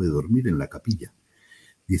antojo de dormir en la capilla.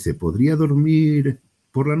 Dice, ¿podría dormir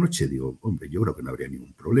por la noche? Digo, hombre, yo creo que no habría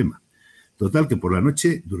ningún problema. Total, que por la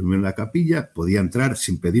noche durmió en la capilla, podía entrar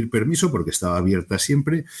sin pedir permiso porque estaba abierta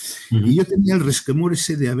siempre, y yo tenía el resquemor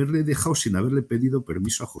ese de haberle dejado sin haberle pedido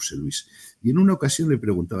permiso a José Luis. Y en una ocasión le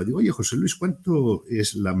preguntaba, digo, oye, José Luis, ¿cuánto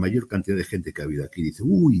es la mayor cantidad de gente que ha habido aquí? Dice,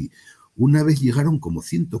 una vez llegaron como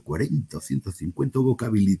 140 o 150, hubo que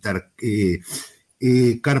habilitar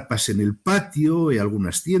carpas en el patio,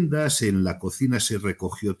 algunas tiendas, en la cocina se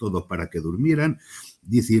recogió todo para que durmieran.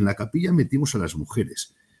 Dice, y en la capilla metimos a las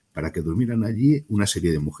mujeres para que durmieran allí una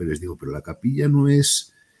serie de mujeres. Digo, pero la capilla no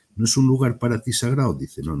es un lugar para ti sagrado.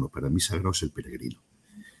 Dice, no, para mí sagrado es el peregrino.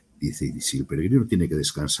 Dice, y si el peregrino tiene que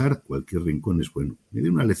descansar, cualquier rincón es bueno. Me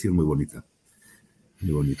dio una lección muy bonita.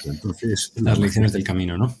 Muy bonita. Entonces, las lecciones del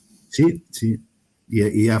camino, ¿no? Sí.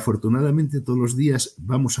 Y afortunadamente todos los días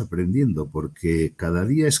vamos aprendiendo, porque cada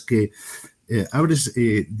día es que abres,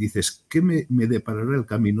 dices, ¿qué me deparará el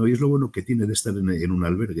camino? Y es lo bueno que tiene de estar en un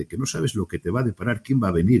albergue, que no sabes lo que te va a deparar, quién va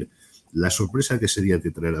a venir, la sorpresa que ese día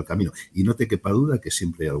te traerá el camino. Y no te quepa duda que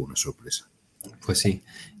siempre hay alguna sorpresa. Pues sí.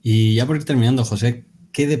 Y ya por ir terminando, José,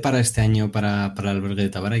 ¿qué depara este año para el albergue de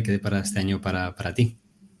Tábara y qué depara este año para ti?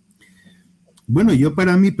 Bueno, yo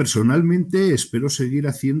para mí personalmente espero seguir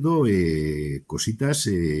haciendo cositas.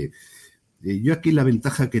 Yo aquí la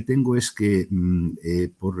ventaja que tengo es que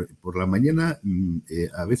por la mañana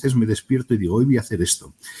a veces me despierto y digo, hoy voy a hacer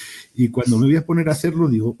esto. Y cuando me voy a poner a hacerlo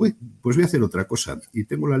digo, uy, pues voy a hacer otra cosa. Y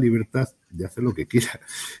tengo la libertad de hacer lo que quiera.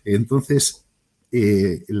 Entonces,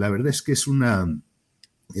 la verdad es que es una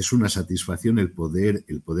satisfacción el poder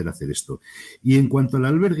hacer esto. Y en cuanto al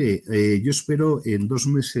albergue, yo espero en 2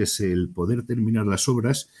 meses el poder terminar las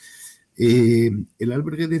obras. El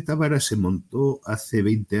albergue de Tábara se montó hace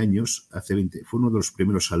 20 años, fue uno de los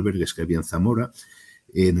primeros albergues que había en Zamora.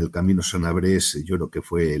 en el Camino Sanabres, yo creo que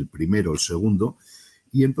fue el primero o el segundo.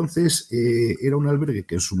 Y entonces era un albergue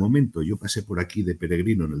que en su momento yo pasé por aquí de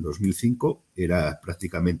peregrino en el 2005, era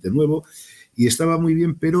prácticamente nuevo y estaba muy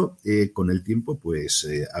bien, pero con el tiempo pues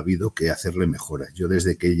ha habido que hacerle mejoras. Yo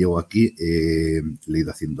desde que llego aquí le he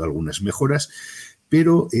ido haciendo algunas mejoras,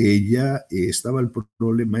 pero ya estaba el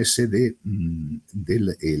problema ese de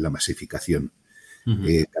la masificación.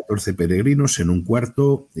 14 peregrinos en un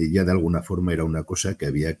cuarto, ya de alguna forma era una cosa que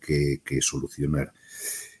había que solucionar.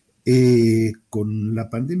 Con la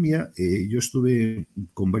pandemia yo estuve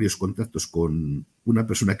con varios contactos con una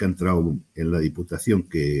persona que ha entrado en la Diputación,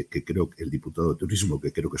 que creo que el diputado de Turismo,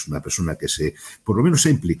 que creo que es una persona que por lo menos se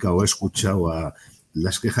ha implicado, ha escuchado a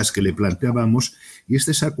las quejas que le planteábamos, y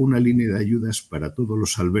sacó una línea de ayudas para todos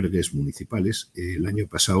los albergues municipales el año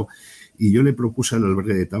pasado, y yo le propuse al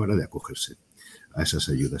albergue de Tábara de acogerse a esas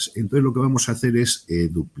ayudas. Entonces lo que vamos a hacer es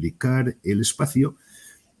duplicar el espacio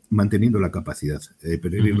manteniendo la capacidad.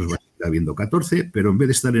 Peregrinos van a estar habiendo 14, pero en vez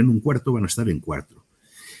de estar en un cuarto van a estar en 4.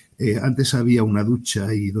 Antes había una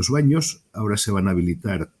ducha y 2 baños, ahora se van a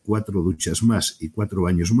habilitar 4 duchas más y 4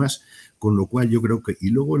 baños más, con lo cual yo creo que... Y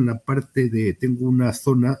luego en la parte tengo una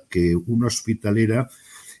zona que una hospitalera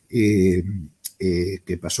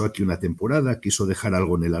que pasó aquí una temporada, quiso dejar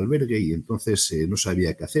algo en el albergue y entonces no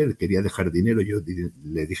sabía qué hacer, quería dejar dinero, yo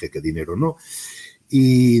le dije que dinero no.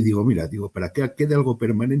 Y digo, mira, para que quede algo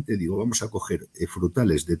permanente, vamos a coger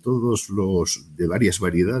frutales de de varias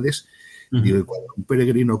variedades. Digo, y cuando un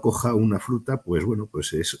peregrino coja una fruta, pues bueno,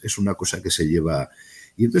 pues es una cosa que se lleva.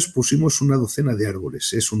 Y entonces pusimos una docena de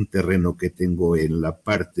árboles. Es un terreno que tengo en la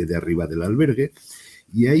parte de arriba del albergue.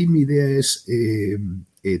 Y ahí mi idea es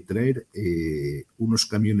traer unos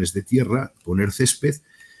camiones de tierra, poner césped,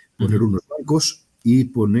 poner unos bancos y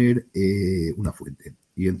poner una fuente.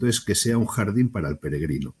 Y entonces que sea un jardín para el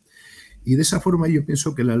peregrino. Y de esa forma yo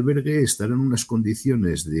pienso que el albergue estará en unas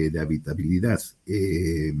condiciones de habitabilidad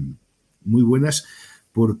muy buenas,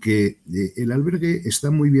 porque el albergue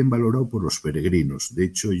está muy bien valorado por los peregrinos. De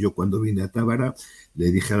hecho, yo cuando vine a Tábara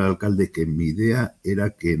le dije al alcalde que mi idea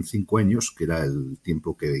era que en 5 años, que era el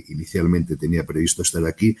tiempo que inicialmente tenía previsto estar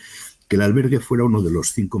aquí, que el albergue fuera uno de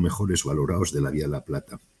los 5 mejores valorados de la Vía de la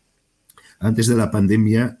Plata. Antes de la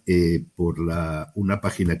pandemia, por una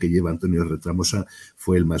página que lleva Antonio Retramosa,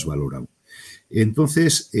 fue el más valorado.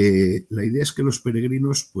 Entonces, la idea es que los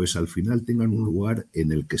peregrinos, pues al final tengan un lugar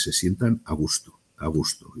en el que se sientan a gusto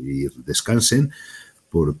y descansen,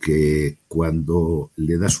 porque cuando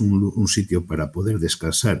le das un sitio para poder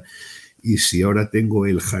descansar, y si ahora tengo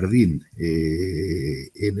el jardín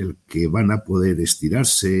en el que van a poder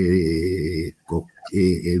estirarse,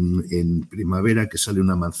 en primavera que sale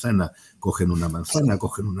una manzana, cogen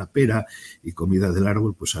una pera y comida del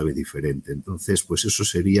árbol pues sabe diferente. Entonces, pues eso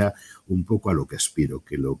sería un poco a lo que aspiro,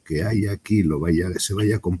 que lo que hay aquí se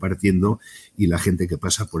vaya compartiendo y la gente que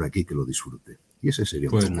pasa por aquí que lo disfrute. Y ese sería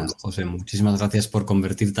un Pues poco. nada, José, muchísimas gracias por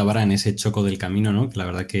convertir Tábara en ese choco del camino, ¿no? Que la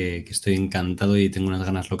verdad que estoy encantado y tengo unas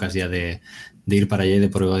ganas locas ya de ir para allá y de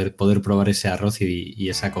poder probar ese arroz y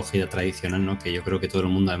esa acogida tradicional, ¿no? Que yo creo que todo el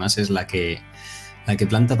mundo además es la que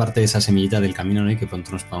planta parte de esa semillita del camino, ¿no? Y que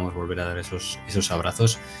pronto nos podamos volver a dar esos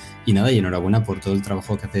abrazos. Y nada, y enhorabuena por todo el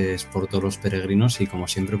trabajo que haces por todos los peregrinos y como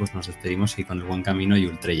siempre pues nos despedimos y con el buen camino y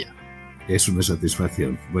Ultrella. Es una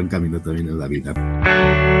satisfacción. Buen camino también en la vida.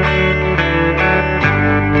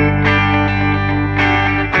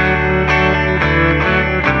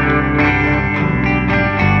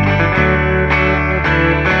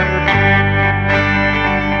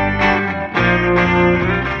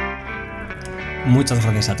 Muchas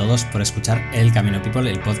gracias a todos por escuchar El Camino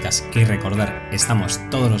People, el podcast. Y recordar, estamos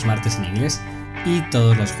todos los martes en inglés y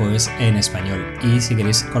todos los jueves en español. Y si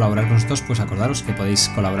queréis colaborar con nosotros, pues acordaros que podéis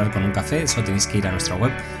colaborar con un café. Solo tenéis que ir a nuestra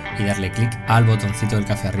web y darle clic al botoncito del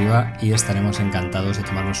café arriba y estaremos encantados de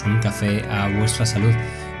tomarnos un café a vuestra salud.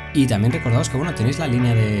 Y también recordaos que tenéis la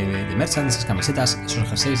línea de merchant, esas camisetas, esos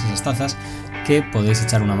jerseys, esas tazas, que podéis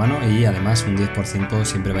echar una mano y además un 10%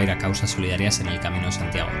 siempre va a ir a causas solidarias en el Camino de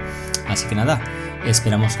Santiago. Así que nada,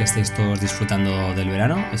 esperamos que estéis todos disfrutando del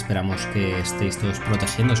verano, esperamos que estéis todos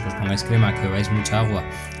protegiéndoos, que os pongáis crema, que bebáis mucha agua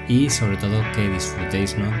y sobre todo que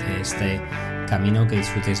disfrutéis, ¿no?, de este camino, que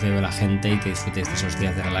disfrutéis de la gente y que disfrutéis de esos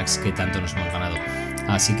días de relax que tanto nos hemos ganado.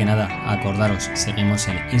 Así que nada, acordaros, seguimos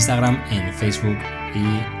en Instagram, en Facebook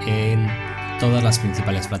y en todas las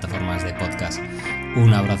principales plataformas de podcast.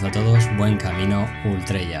 Un abrazo a todos, buen camino,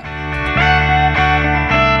 Ultrella.